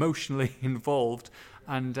emotionally involved.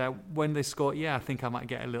 And when they score, I think I might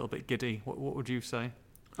get a little bit giddy. What would you say?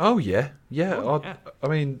 Oh, yeah. I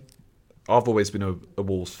mean, I've always been a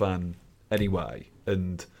Wolves fan anyway.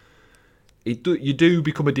 And you do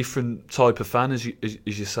become a different type of fan, as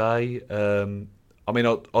you say. I mean,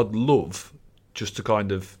 I'd love just to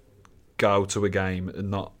kind of go to a game and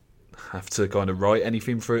not have to kind of write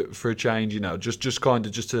anything for a change, just to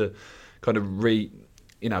kind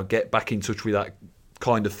of get back in touch with that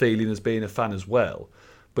kind of feeling as being a fan as well.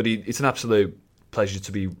 But it's an absolute pleasure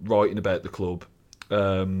to be writing about the club,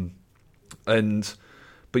 but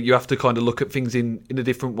you have to kind of look at things in a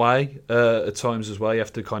different way at times as well. You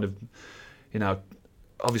have to kind of,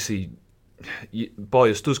 obviously,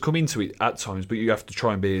 bias does come into it at times, but you have to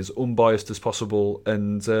try and be as unbiased as possible.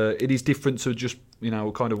 And it is different to just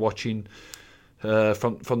kind of watching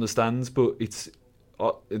from the stands. But it's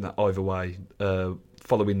either way,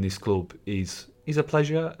 following this club is a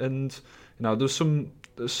pleasure. And there's some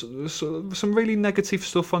really negative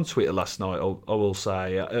stuff on Twitter last night, I will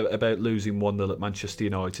say, about losing 1-0 at Manchester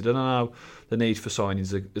United. And I know the need for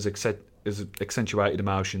signings has accentuated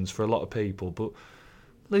emotions for a lot of people, but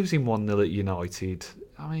losing 1-0 at United,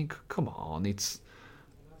 I mean, come on, it's...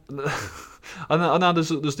 I know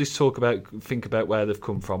there's this talk think about where they've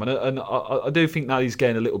come from, and I do think that he's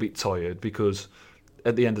getting a little bit tired, because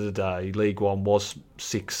at the end of the day, League One was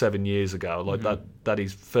 6-7 years ago. Like that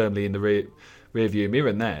is firmly in the rear view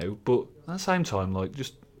mirror now. But at the same time, like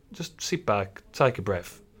just sit back, take a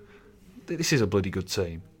breath. This is a bloody good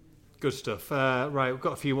team. Good stuff. Right, we've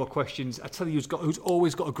got a few more questions. I tell you, who's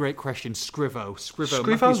always got a great question? Scrivo.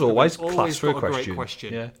 Scrivo's always class for a question. Great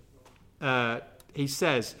question. Yeah. He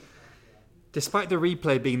says, despite the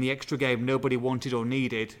replay being the extra game nobody wanted or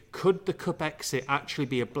needed, could the cup exit actually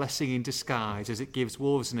be a blessing in disguise, as it gives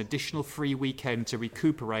Wolves an additional free weekend to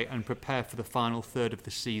recuperate and prepare for the final third of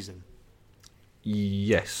the season?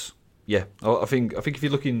 Yes. Yeah. I think if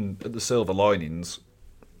you're looking at the silver linings,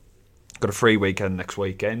 got a free weekend next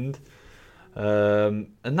weekend, and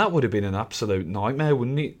that would have been an absolute nightmare,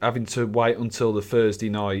 wouldn't it? Having to wait until the Thursday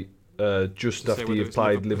night, just after you've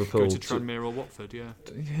played Liverpool. Go to Tranmere or Watford, yeah.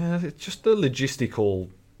 Yeah, it's just a logistical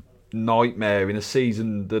nightmare in a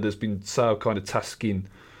season that has been so kind of tasking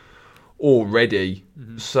already.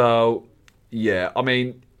 Mm-hmm. So, yeah, I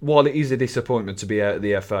mean, while it is a disappointment to be out of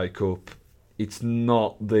the FA Cup, it's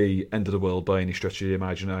not the end of the world by any stretch of the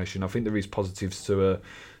imagination. I think there is positives to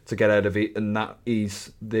get out of it, and that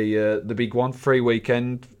is the big one. Free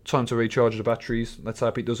weekend, time to recharge the batteries. Let's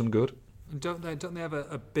hope it does them good. And don't they have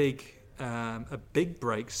a big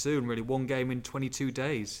break soon? Really, one game in 22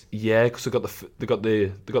 days. Yeah, because they got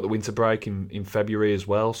the winter break in February as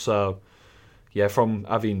well. So yeah, from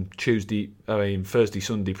having Thursday,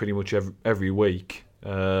 Sunday pretty much every week,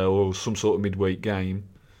 or some sort of midweek game,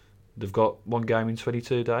 they've got one game in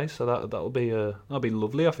 22 days. So that'll be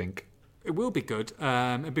lovely, I think. It will be good.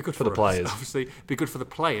 It'd be good for the players. Obviously, it'd be good for the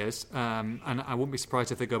players. And I wouldn't be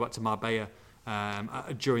surprised if they go back to Marbella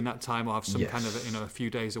during that time, or have some kind of a few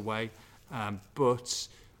days away. But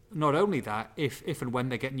not only that, if and when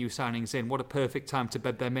they get new signings in, what a perfect time to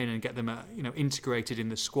bed them in and get them integrated in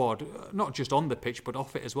the squad, not just on the pitch but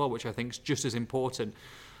off it as well, which I think is just as important.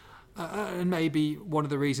 And maybe one of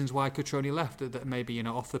the reasons why Cutrone left, that maybe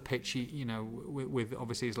off the pitch, with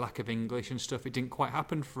obviously his lack of English and stuff, it didn't quite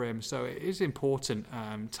happen for him. So it is important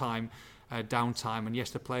downtime, and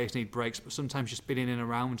yes, the players need breaks, but sometimes just being in and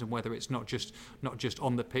around, and whether it's not just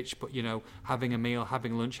on the pitch, but having a meal,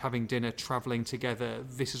 having lunch, having dinner, travelling together.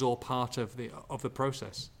 This is all part of the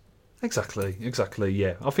process. Exactly.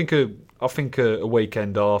 Yeah, I think a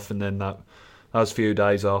weekend off, and then those few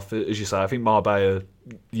days off, as you say. I think Marbella,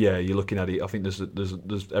 yeah, you're looking at it. I think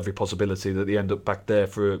there's every possibility that they end up back there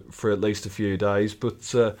for at least a few days.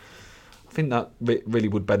 But think that really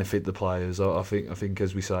would benefit the players. I think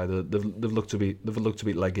as we say, they've looked a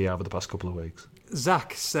bit leggy over the past couple of weeks.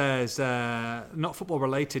 Zach says, not football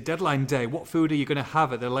related, deadline day, what food are you going to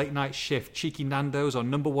have at the late night shift? Cheeky Nando's or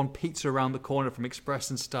number one pizza around the corner from Express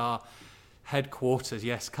and Star headquarters?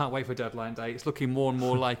 Yes, can't wait for deadline day. It's looking more and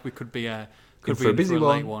more like we could be in for a busy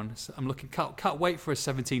late one. So I'm looking, can't wait for a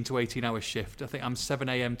 17 to 18 hour shift. I think I'm 7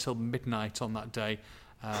 a.m. till midnight on that day.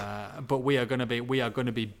 But we are going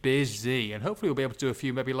to be busy, and hopefully we'll be able to do a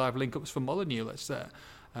few maybe live link-ups for Molineux. Let's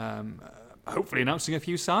hopefully announcing a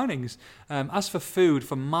few signings. As for food,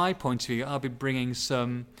 from my point of view, I'll be bringing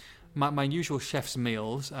some my usual chef's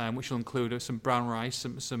meals, which will include some brown rice,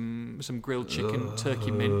 some grilled chicken,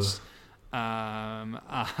 turkey mince, and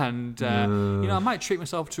I might treat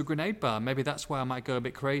myself to a grenade bar. Maybe that's why I might go a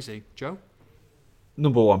bit crazy. Joe?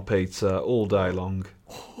 Number one pizza all day long.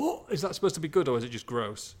 Is that supposed to be good, or is it just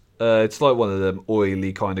gross? It's like one of them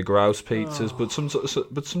oily kind of grouse pizzas, but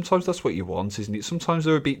sometimes that's what you want, isn't it? Sometimes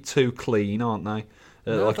they're a bit too clean, aren't they?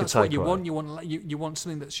 No, like that's a what you takeaway. want. You want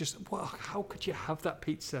something that's just. Well, how could you have that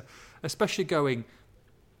pizza, especially going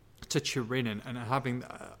to Turin and having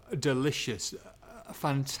a delicious,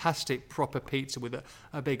 fantastic proper pizza with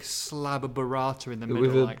a big slab of burrata in the middle,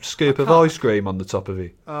 With a like, scoop of ice cream on the top of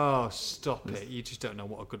it. Oh, stop it. You just don't know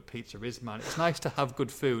what a good pizza is, man. It's nice to have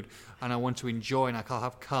good food, and I want to enjoy, and I'll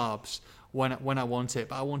have carbs when I want it,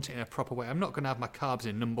 but I want it in a proper way. I'm not going to have my carbs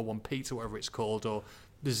in number one pizza, whatever it's called, or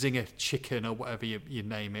the Zinger chicken, or whatever you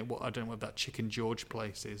name it. I don't know what that Chicken George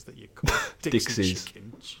place is that you call Dixie's.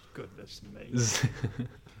 Chicken. Goodness me.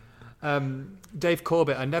 Dave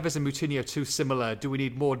Corbett, are Neves and Moutinho too similar? Do we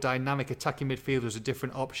need more dynamic attacking midfielders? A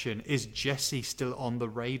different option? Is Jesse still on the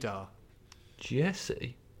radar?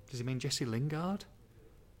 Jesse? Does he mean Jesse Lingard?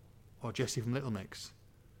 Or Jesse from Little Mix?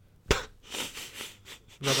 I'd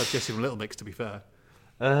rather have Jesse from Little Mix, to be fair.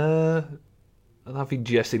 I don't think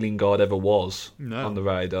Jesse Lingard ever was No. on the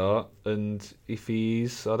radar, and if he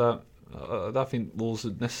is, I don't think Wolves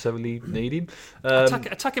would necessarily need him.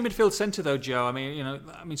 Attacking midfield centre, though, Joe. I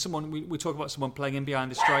mean, someone we talk about someone playing in behind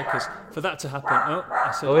the strikers. For that to happen,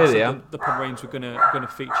 I said the Pomeranians were going to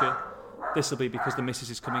feature. This will be because the missus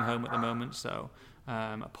is coming home at the moment, so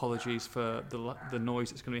apologies for the noise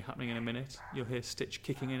that's going to be happening in a minute. You'll hear Stitch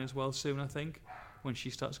kicking in as well soon, I think, when she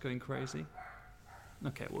starts going crazy.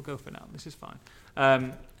 Okay, we'll go for now. This is fine.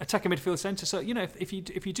 Attacking midfield centre. So, if you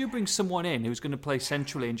do bring someone in who's going to play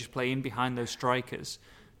centrally and just play in behind those strikers,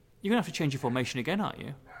 you're going to have to change your formation again, aren't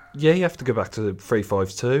you? Yeah, you have to go back to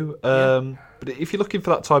 3-5-2. But if you're looking for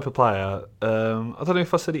that type of player, I don't know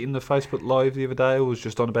if I said it in the Facebook Live the other day or was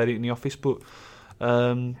just on about it in the office, but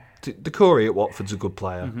Decore at Watford's a good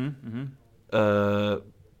player.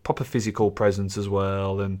 Proper physical presence as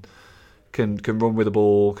well, and can run with the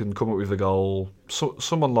ball, can come up with a goal.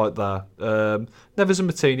 Someone like that. Neves and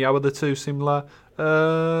Moutinho are the two similar.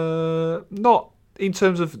 Not in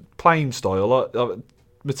terms of playing style.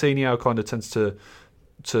 Moutinho kind of tends to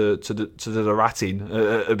do the ratting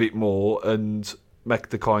a bit more and make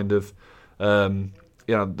the kind of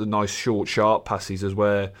the nice short sharp passes, as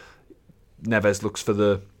where Neves looks for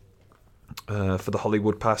the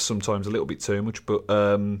Hollywood pass sometimes a little bit too much, but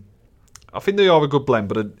I think they are a good blend,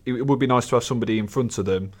 but it would be nice to have somebody in front of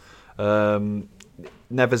them.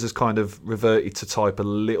 Neves has kind of reverted to type a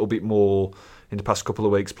little bit more in the past couple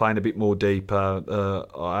of weeks, playing a bit more deeper.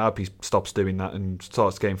 I hope he stops doing that and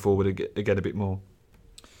starts getting forward again a bit more.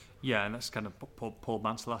 Yeah, and that's kind of Paul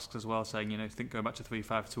Mansell asks as well, saying, I think going back to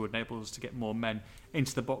 3-5-2 enables us to get more men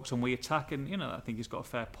into the box when we attack, and I think he's got a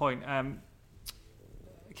fair point.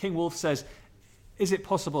 King Wolf says, is it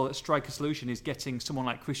possible that striker solution is getting someone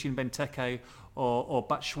like Christian Benteke or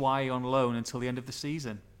Batshuayi on loan until the end of the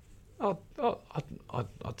season? I'd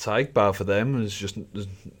take both of them.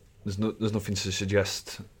 There's nothing to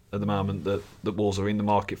suggest at the moment that Wolves are in the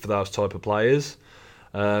market for those type of players.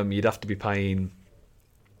 You'd have to be paying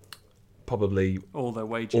probably all their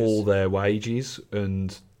wages,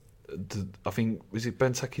 and I think was it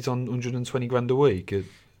Benteke's on 120 grand a week.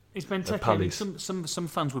 Is Benteke? I mean, some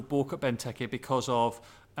fans would balk at Benteke because of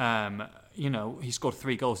he scored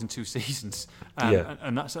 3 goals in 2 seasons,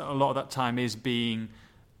 and that's a lot of that time is being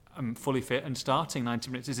fully fit and starting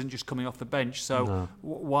 90 minutes, isn't just coming off the bench. So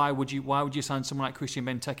why would you sign someone like Christian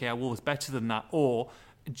Benteke? Are Wolves better than that, or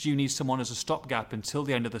do you need someone as a stopgap until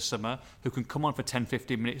the end of the summer who can come on for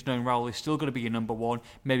 10-15 minutes, knowing Raul is still going to be your number one?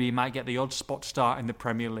 Maybe he might get the odd spot start in the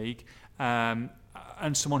Premier League.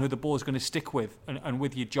 And someone who the ball is going to stick with, and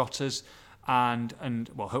with your Jotas, and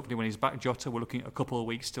hopefully when he's back, Jota, we're looking at a couple of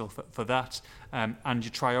weeks still for that, and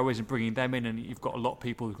your Traores and bringing them in, and you've got a lot of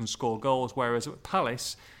people who can score goals. Whereas at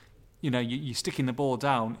Palace, you're sticking the ball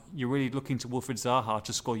down, you're really looking to Wilfried Zaha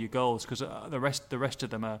to score your goals, because the rest of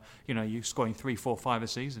them are, you're scoring 3, 4, 5 a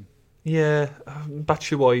season. Yeah,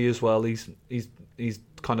 Batshuayi as well. He's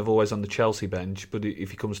kind of always on the Chelsea bench, but if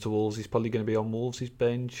he comes to Wolves, he's probably going to be on Wolves'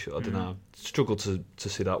 bench. I don't know. Struggle to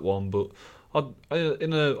see that one, but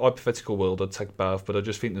in a hypothetical world, I'd take Bath, but I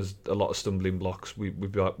just think there's a lot of stumbling blocks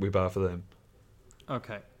with Bath for them.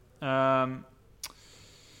 Okay.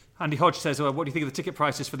 Andy Hodge says, what do you think of the ticket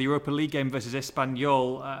prices for the Europa League game versus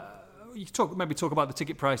Espanyol? You talk about the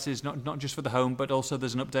ticket prices, not just for the home, but also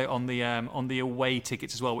there's an update on the away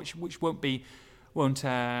tickets as well, which won't be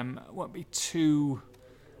too.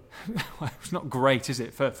 Well, it's not great, is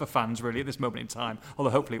it, for fans really at this moment in time?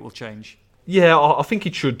 Although hopefully it will change. Yeah, I think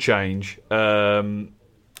it should change.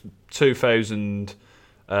 2,000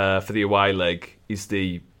 for the away leg is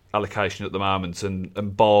the allocation at the moment, and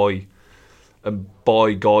by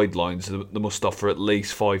guidelines, they must offer at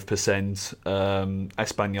least 5%.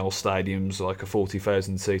 Espanyol Stadium's like a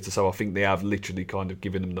 40,000 seater, so I think they have literally kind of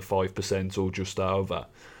given them the 5% or just over.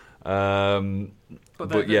 But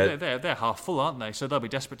they're half full, aren't they? So they'll be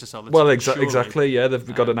desperate to sell the tickets. Well, exactly. Yeah,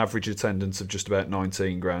 they've got an average attendance of just about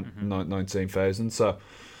 19,000. So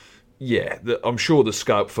yeah, I'm sure there's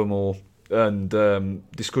scope for more, and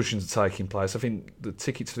discussions are taking place. I think the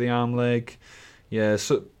tickets for the arm leg, yeah,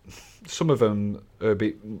 so some of them are a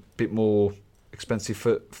bit more expensive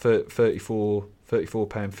for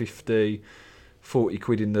 £34.50, 40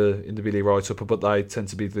 quid in the Billy Wright-Upper, but they tend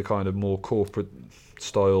to be the kind of more corporate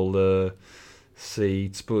style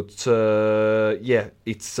seats. But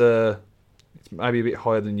it's maybe a bit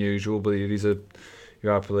higher than usual, but it is a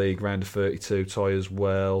Europa League round of 32 tie as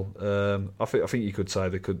well. I think you could say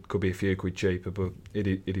there could be a few quid cheaper, but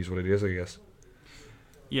it is what it is, I guess.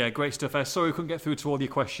 Yeah, great stuff. Sorry we couldn't get through to all your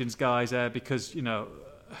questions, guys, because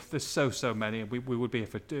there's so many. We would be here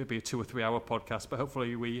for it'd be a 2 or 3 hour podcast, but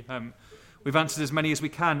hopefully we've answered as many as we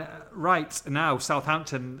can. Right now,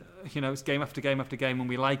 Southampton, it's game after game after game, and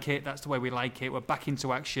we like it. That's the way we like it. We're back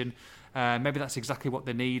into action. Maybe that's exactly what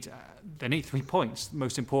they need. They need 3 points,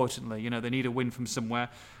 most importantly. They need a win from somewhere.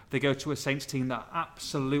 They go to a Saints team that are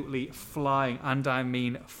absolutely flying, and I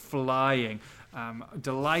mean flying.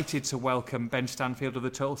 Delighted to welcome Ben Stanfield of the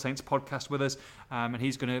Total Saints podcast with us, and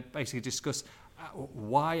he's going to basically discuss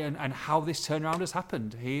why and how this turnaround has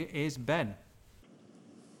happened. Here is Ben.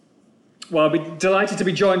 Well, I'll be delighted to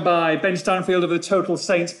be joined by Ben Stanfield of the Total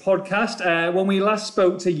Saints podcast. When we last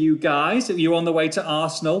spoke to you guys, you were on the way to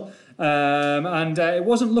Arsenal, and it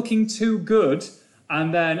wasn't looking too good.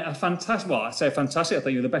 And then I thought you were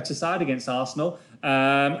the better side against Arsenal.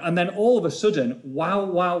 And then all of a sudden,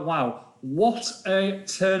 wow. What a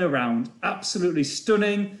turnaround. Absolutely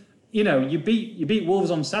stunning. You beat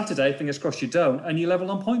Wolves on Saturday, fingers crossed you don't, and you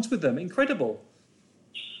level on points with them. Incredible.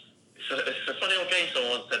 It's a funny old game,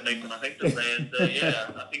 someone said, Nathan, I think, doesn't they? And,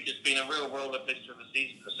 I think it's been a real roller coaster of a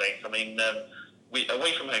season for Saints. I mean,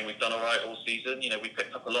 away from home, we've done all right all season. We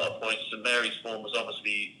picked up a lot of points, and Mary's form was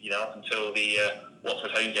obviously, up until the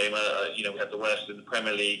Watford home game, we had the worst in the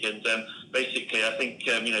Premier League. And basically, I think,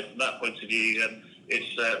 from that point of view,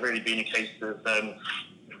 it's really been a case of...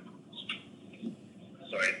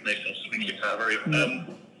 sorry, Nathan, I'm speaking out very... can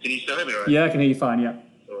you still hear me all right? Yeah, I can hear you fine, yeah.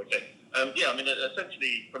 Oh, okay.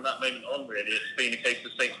 Essentially, from that moment on, really, it's been a case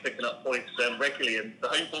of Saints picking up points regularly, and the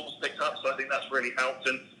home form's picked up, so I think that's really helped.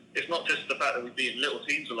 And it's not just the fact that we've beaten little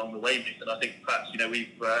teams along the way, Nathan. I think perhaps,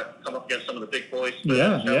 we've come up against some of the big boys,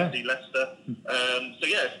 Chelsea, Leicester.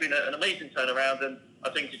 It's been an amazing turnaround, and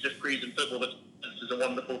I think it just proves in football that this is a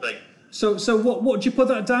wonderful thing. So what do you put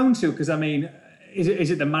that down to? Because, I mean,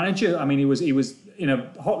 is it the manager? I mean, he was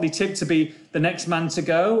hotly tipped to be the next man to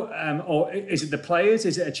go, or is it the players?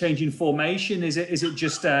 Is it a change in formation? Is it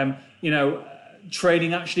just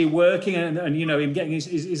training actually working and him getting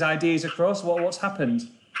his ideas across? What's happened?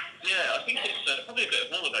 Yeah, I think it's probably a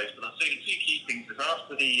bit of all of those, but I'd say the 2 key things is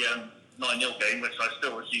after the 9-0 game, which I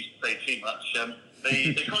still refuse to say too much.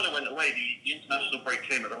 They kind of went away. The international break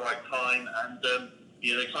came at the right time, and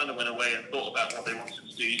they kind of went away and thought about what they wanted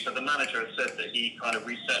to do. So the manager has said that he kind of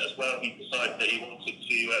reset as well. He decided that he wanted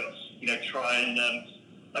to, try and,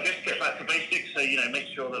 get back to basics. So, make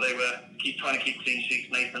sure that they were trying to keep clean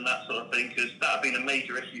sheets, Nathan, that sort of thing, because that had been a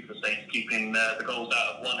major issue for Saints, keeping the goals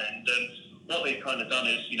out of one end. And what they've kind of done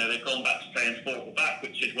is, they've gone back to playing 4 at the back,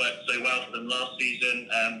 which had worked so well for them last season.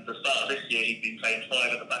 The start of this year, he'd been playing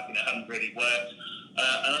 5 at the back, and it hadn't really worked.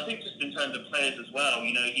 And I think just in terms of players as well,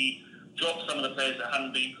 he dropped some of the players that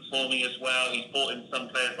hadn't been performing as well. He's brought in some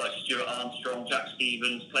players like Stuart Armstrong, Jack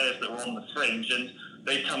Stevens, players that were on the fringe, and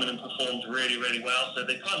they've come in and performed really, really well. So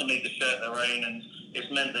they kind of made the shirt their own, and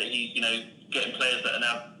it's meant that he's, getting players that are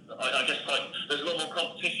now I guess there's a lot more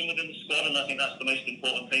competition within the squad, and I think that's the most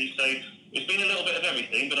important thing. So it's been a little bit of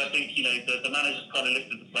everything, but I think the manager's kind of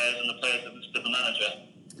lifted the players, and the players have lifted the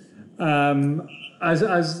manager. As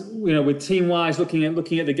you know, with team wise, looking at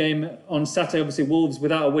the game on Saturday, obviously Wolves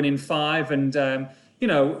without a win in 5, and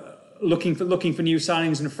looking for new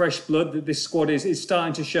signings and fresh blood. That this squad is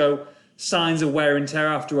starting to show signs of wear and tear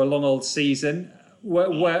after a long old season.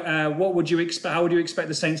 What would you expect? How would you expect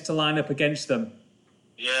the Saints to line up against them?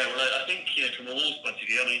 Yeah, well, I think from a Wolves point of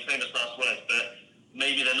view, I mean, famous last words, but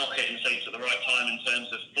maybe they're not hitting Saints at the right time in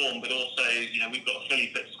terms of form, but also we've got a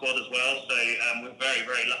fully fit squad as well, so we're very,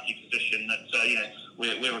 very lucky position that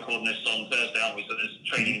we're recording this on Thursday, aren't we? So there's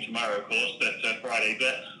training tomorrow, of course, but Friday.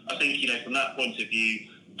 But I think from that point of view,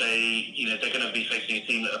 they're going to be facing a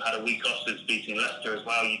team that have had a week off since beating Leicester as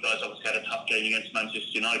well. You guys obviously had a tough game against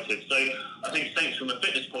Manchester United. So I think Saints, from a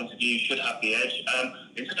fitness point of view, should have the edge.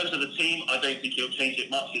 In terms of the team, I don't think he'll change it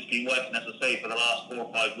much. It's been working, as I say, for the last 4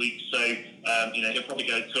 or 5 weeks. So, he'll probably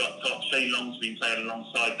go 2 up top. Shane Long's been playing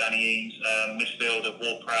alongside Danny Ings, midfield of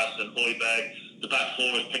Ward-Prowse and Højbjerg. The back four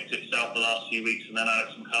has picked itself the last few weeks, and then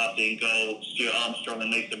Alex McCarthy in goal, Stuart Armstrong and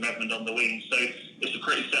Nathan Redmond on the wing. So it's a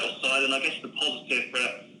pretty settled side, and I guess the positive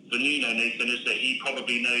for Nuno, Nathan, is that he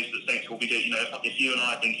probably knows that Saints will be doing, if you and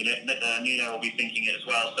I are thinking it, Nuno will be thinking it as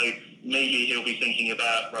well. So maybe he'll be thinking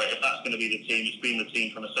about, right, if that's going to be the team, it's been the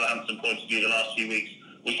team from a Southampton point of view the last few weeks,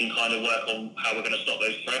 we can kind of work on how we're going to stop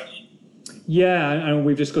those threats. Yeah, and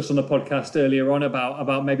we've discussed on the podcast earlier on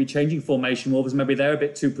about maybe changing formation. Wolves, maybe they're a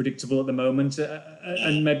bit too predictable at the moment,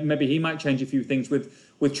 and maybe he might change a few things with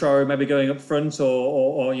Traore maybe going up front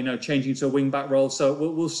or changing to a wing back role. So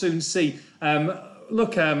we'll soon see.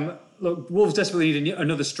 Look, Wolves desperately need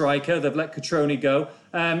another striker. They've let Catroni go.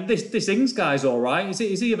 This Ings guy's all right.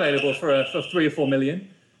 Is he available for 3 or 4 million?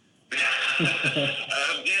 Yeah,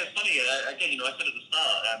 it's funny. Again, I said at the start,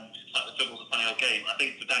 it's like the football's a funny old game. I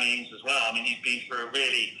think for Danny Ings as well. I mean, he's been through a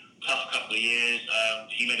really tough couple of years.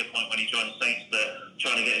 He made a point when he joined the Saints that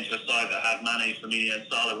trying to get into a side that had Mane, Firmino and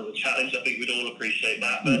Salah was a challenge. I think we'd all appreciate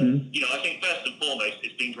that. But, I think first and foremost,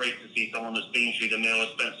 it's been great to see someone that's been through the mill, has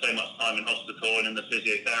spent so much time in hospital and in the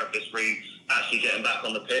physiotherapist room, actually getting back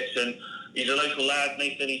on the pitch. And he's a local lad,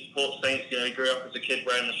 Nathan. He supports Saints. He grew up as a kid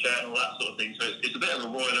wearing the shirt and all that sort of thing. So it's a bit of a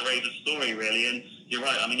Roy the Raiders story, really. And you're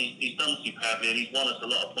right. I mean, he's done superbly, and he's won us a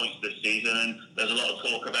lot of points this season. And there's a lot of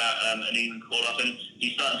talk about an England call-up, and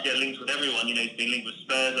he's starting to get linked with everyone. He's been linked with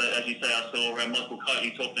Spurs, as you say. I saw Michael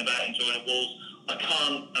Kiteley talking about enjoying Wolves. I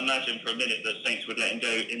can't imagine for a minute that Saints would let him go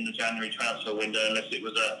in the January transfer window unless it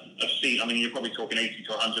was a obscene. I mean, you're probably talking 80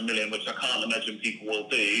 to 100 million, which I can't imagine people will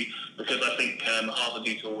do, because I think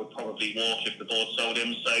Hasenhüttl would probably walk if the board sold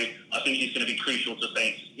him. So I think he's going to be crucial to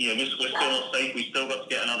Saints. We're still not safe. We've still got to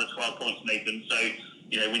get another 12 points, Nathan. So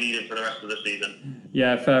we need him for the rest of the season.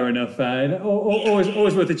 Yeah, fair enough.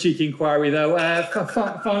 Always worth a cheeky inquiry, though.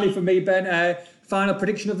 Finally, for me, Ben, final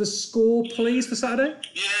prediction of the score, please, for Saturday.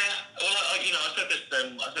 Yeah. Well, I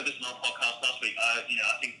said this in our podcast last week. I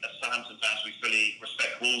think as Southampton fans, we fully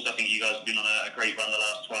respect Wolves. I think you guys have been on a great run the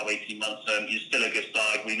last 12, 18 months. You're still a good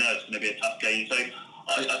side. We know it's going to be a tough game. So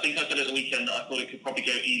I think I said at the weekend that I thought it could probably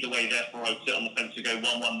go either way. Therefore, I'd sit on the fence to go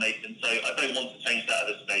 1-1, Nathan. So I don't want to change that at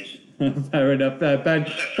this stage. Fair enough. Ben,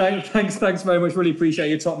 thanks very much. Really appreciate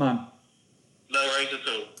your top man. No worries at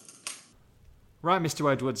all. Right,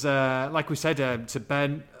 Mr. Edwards. Like we said to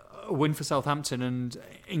Ben, a win for Southampton, and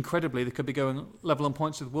incredibly they could be going level on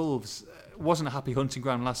points with Wolves. It wasn't a happy hunting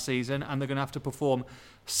ground last season, and they're going to have to perform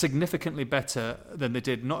significantly better than they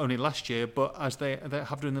did not only last year but as they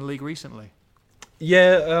have done in the league recently.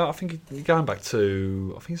 Yeah, I think going back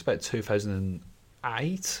to it's about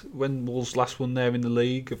 2008 when Wolves last won there in the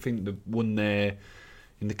league. I think they won there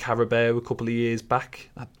in the Carabao a couple of years back.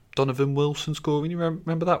 Donovan Wilson scoring, you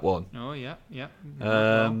remember that one? Oh, yeah.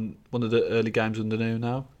 One of the early games under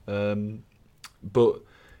now. But,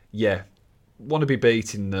 yeah, want to be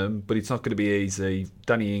beating them, but it's not going to be easy.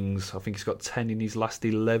 Danny Ings, I think he's got 10 in his last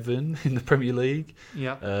 11 in the Premier League.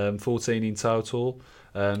 Yeah. 14 in total.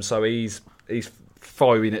 So he's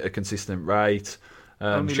firing at a consistent rate.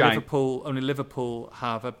 Only Liverpool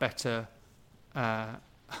have a better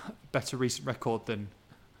recent record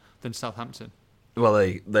than Southampton. Well,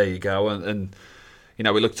 there you go. And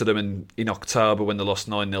we looked at them in October when they lost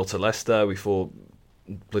 9-0 to Leicester. We thought,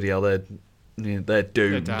 bloody hell, they're doomed. They're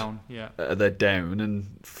down, yeah. They're down,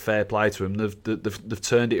 and fair play to them. They've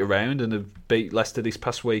turned it around and have beat Leicester this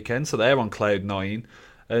past weekend, so they're on cloud 9.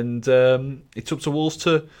 And it's up to Wolves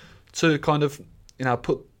to kind of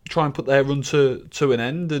try and put their run to an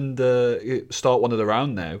end and start one of their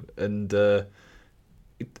own now. And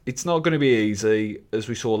it's not going to be easy, as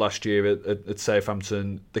we saw last year at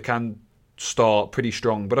Southampton. They can start pretty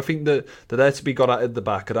strong, but I think that they're there to be got at the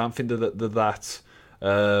back. I don't think that they're that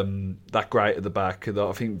great at the back.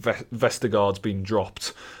 I think Vestergaard's been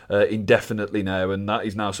dropped indefinitely now, and that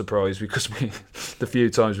is now surprised because the few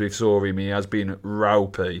times we saw him, he has been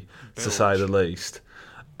ropey, to say the least.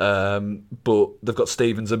 But they've got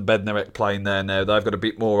Stevens and Bednarek playing there now. They've got a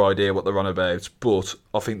bit more idea what they're on about, but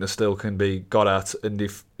I think they still can be got at, and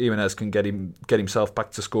if Jimenez can get himself back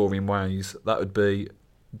to scoring ways, that would be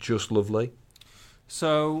just lovely.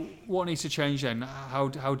 So what needs to change then? How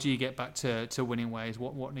do you get back to winning ways?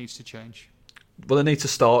 What needs to change? Well, they need to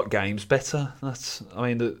start games better.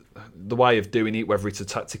 The way of doing it, whether it's a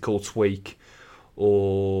tactical tweak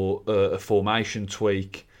or a formation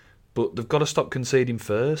tweak, but they've got to stop conceding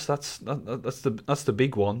first. That's the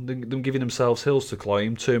big one. Them giving themselves hills to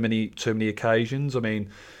climb. Too many occasions. I mean,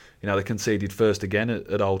 they conceded first again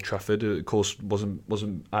at Old Trafford. Of course,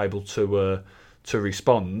 wasn't able to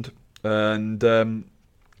respond. And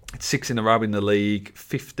it's 6 in a row in the league,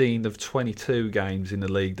 15 of 22 games in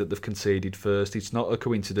the league that they've conceded first. It's not a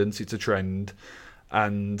coincidence, it's a trend,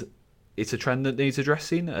 and it's a trend that needs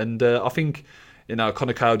addressing. And I think,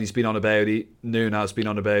 Conor Cody's been on about it, Nuno's been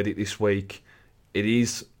on about it this week. It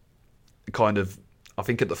is kind of, I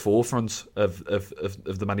think, at the forefront of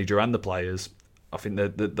the manager and the players. I think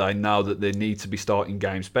that they know that they need to be starting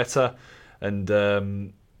games better,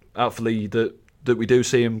 and hopefully that we do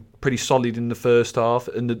see him pretty solid in the first half,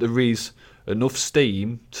 and that there is enough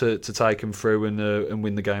steam to take him through and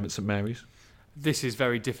win the game at St Mary's. This is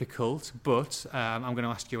very difficult, but I'm going to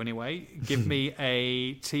ask you anyway. Give me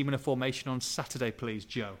a team and a formation on Saturday, please,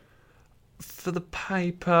 Joe. For the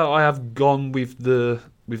paper, I have gone with the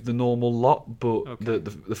normal lot, but okay. the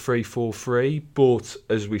 3-4-3. But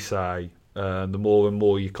as we say, the more and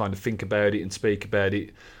more you kind of think about it and speak about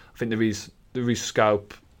it, I think there is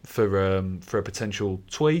scope for a potential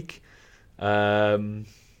tweak. I don't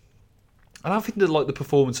think that the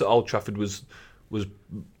performance at Old Trafford was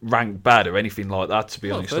ranked bad or anything like that, to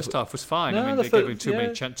be honest. The first half was fine. No, they gave him too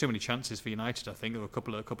many chances for United. I think there were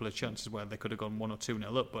a couple of chances where they could have gone 1 or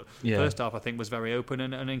 2-0 up, but first half I think was very open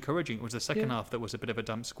and encouraging. It was the second half that was a bit of a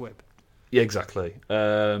damp squib. Yeah, exactly.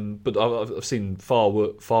 But I've seen far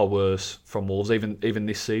worse from Wolves. Even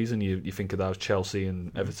this season, you think of those Chelsea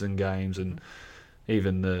and Everton games, and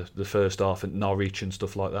even the first half at Norwich and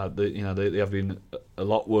stuff like that. They have been a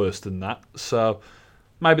lot worse than that. So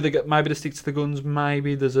maybe they stick to the guns.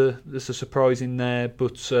 Maybe there's a surprise in there.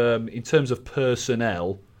 But in terms of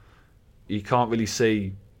personnel, you can't really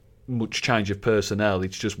see much change of personnel.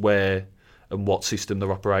 It's just where and what system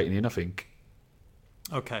they're operating in, I think.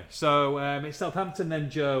 Okay, so it's Southampton then,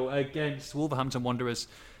 Joe, against Wolverhampton Wanderers.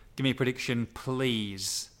 Give me a prediction,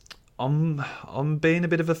 please. I'm being a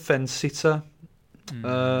bit of a fence sitter.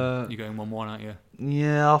 You're going 1-1, aren't you?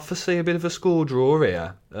 Yeah, I foresee a bit of a score draw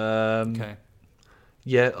here. Okay.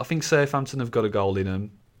 Yeah, I think Southampton have got a goal in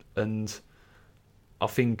them, and I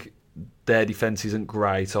think their defence isn't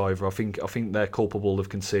great either. I think they're culpable of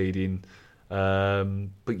conceding.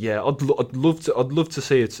 But yeah, I'd love to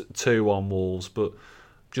see it 2-1 Wolves, but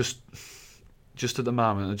just at the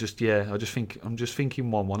moment, I'm just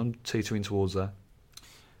thinking 1-1. I'm teetering towards that.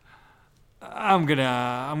 I'm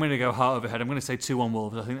gonna go heart over head. I'm gonna say 2-1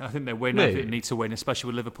 Wolves. I think they win. I think they need to win, especially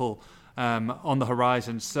with Liverpool on the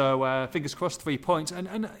horizon. So fingers crossed, 3 points,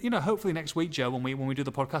 and hopefully next week, Joe, when we do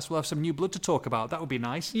the podcast, we'll have some new blood to talk about. That would be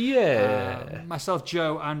nice. Yeah. Myself,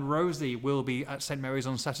 Joe, and Rosie will be at St Mary's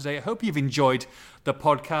on Saturday. I hope you've enjoyed the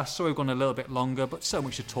podcast. Sorry we've gone a little bit longer, but so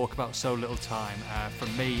much to talk about, so little time.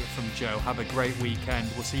 From me, from Joe. Have a great weekend.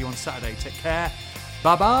 We'll see you on Saturday. Take care.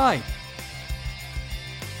 Bye bye.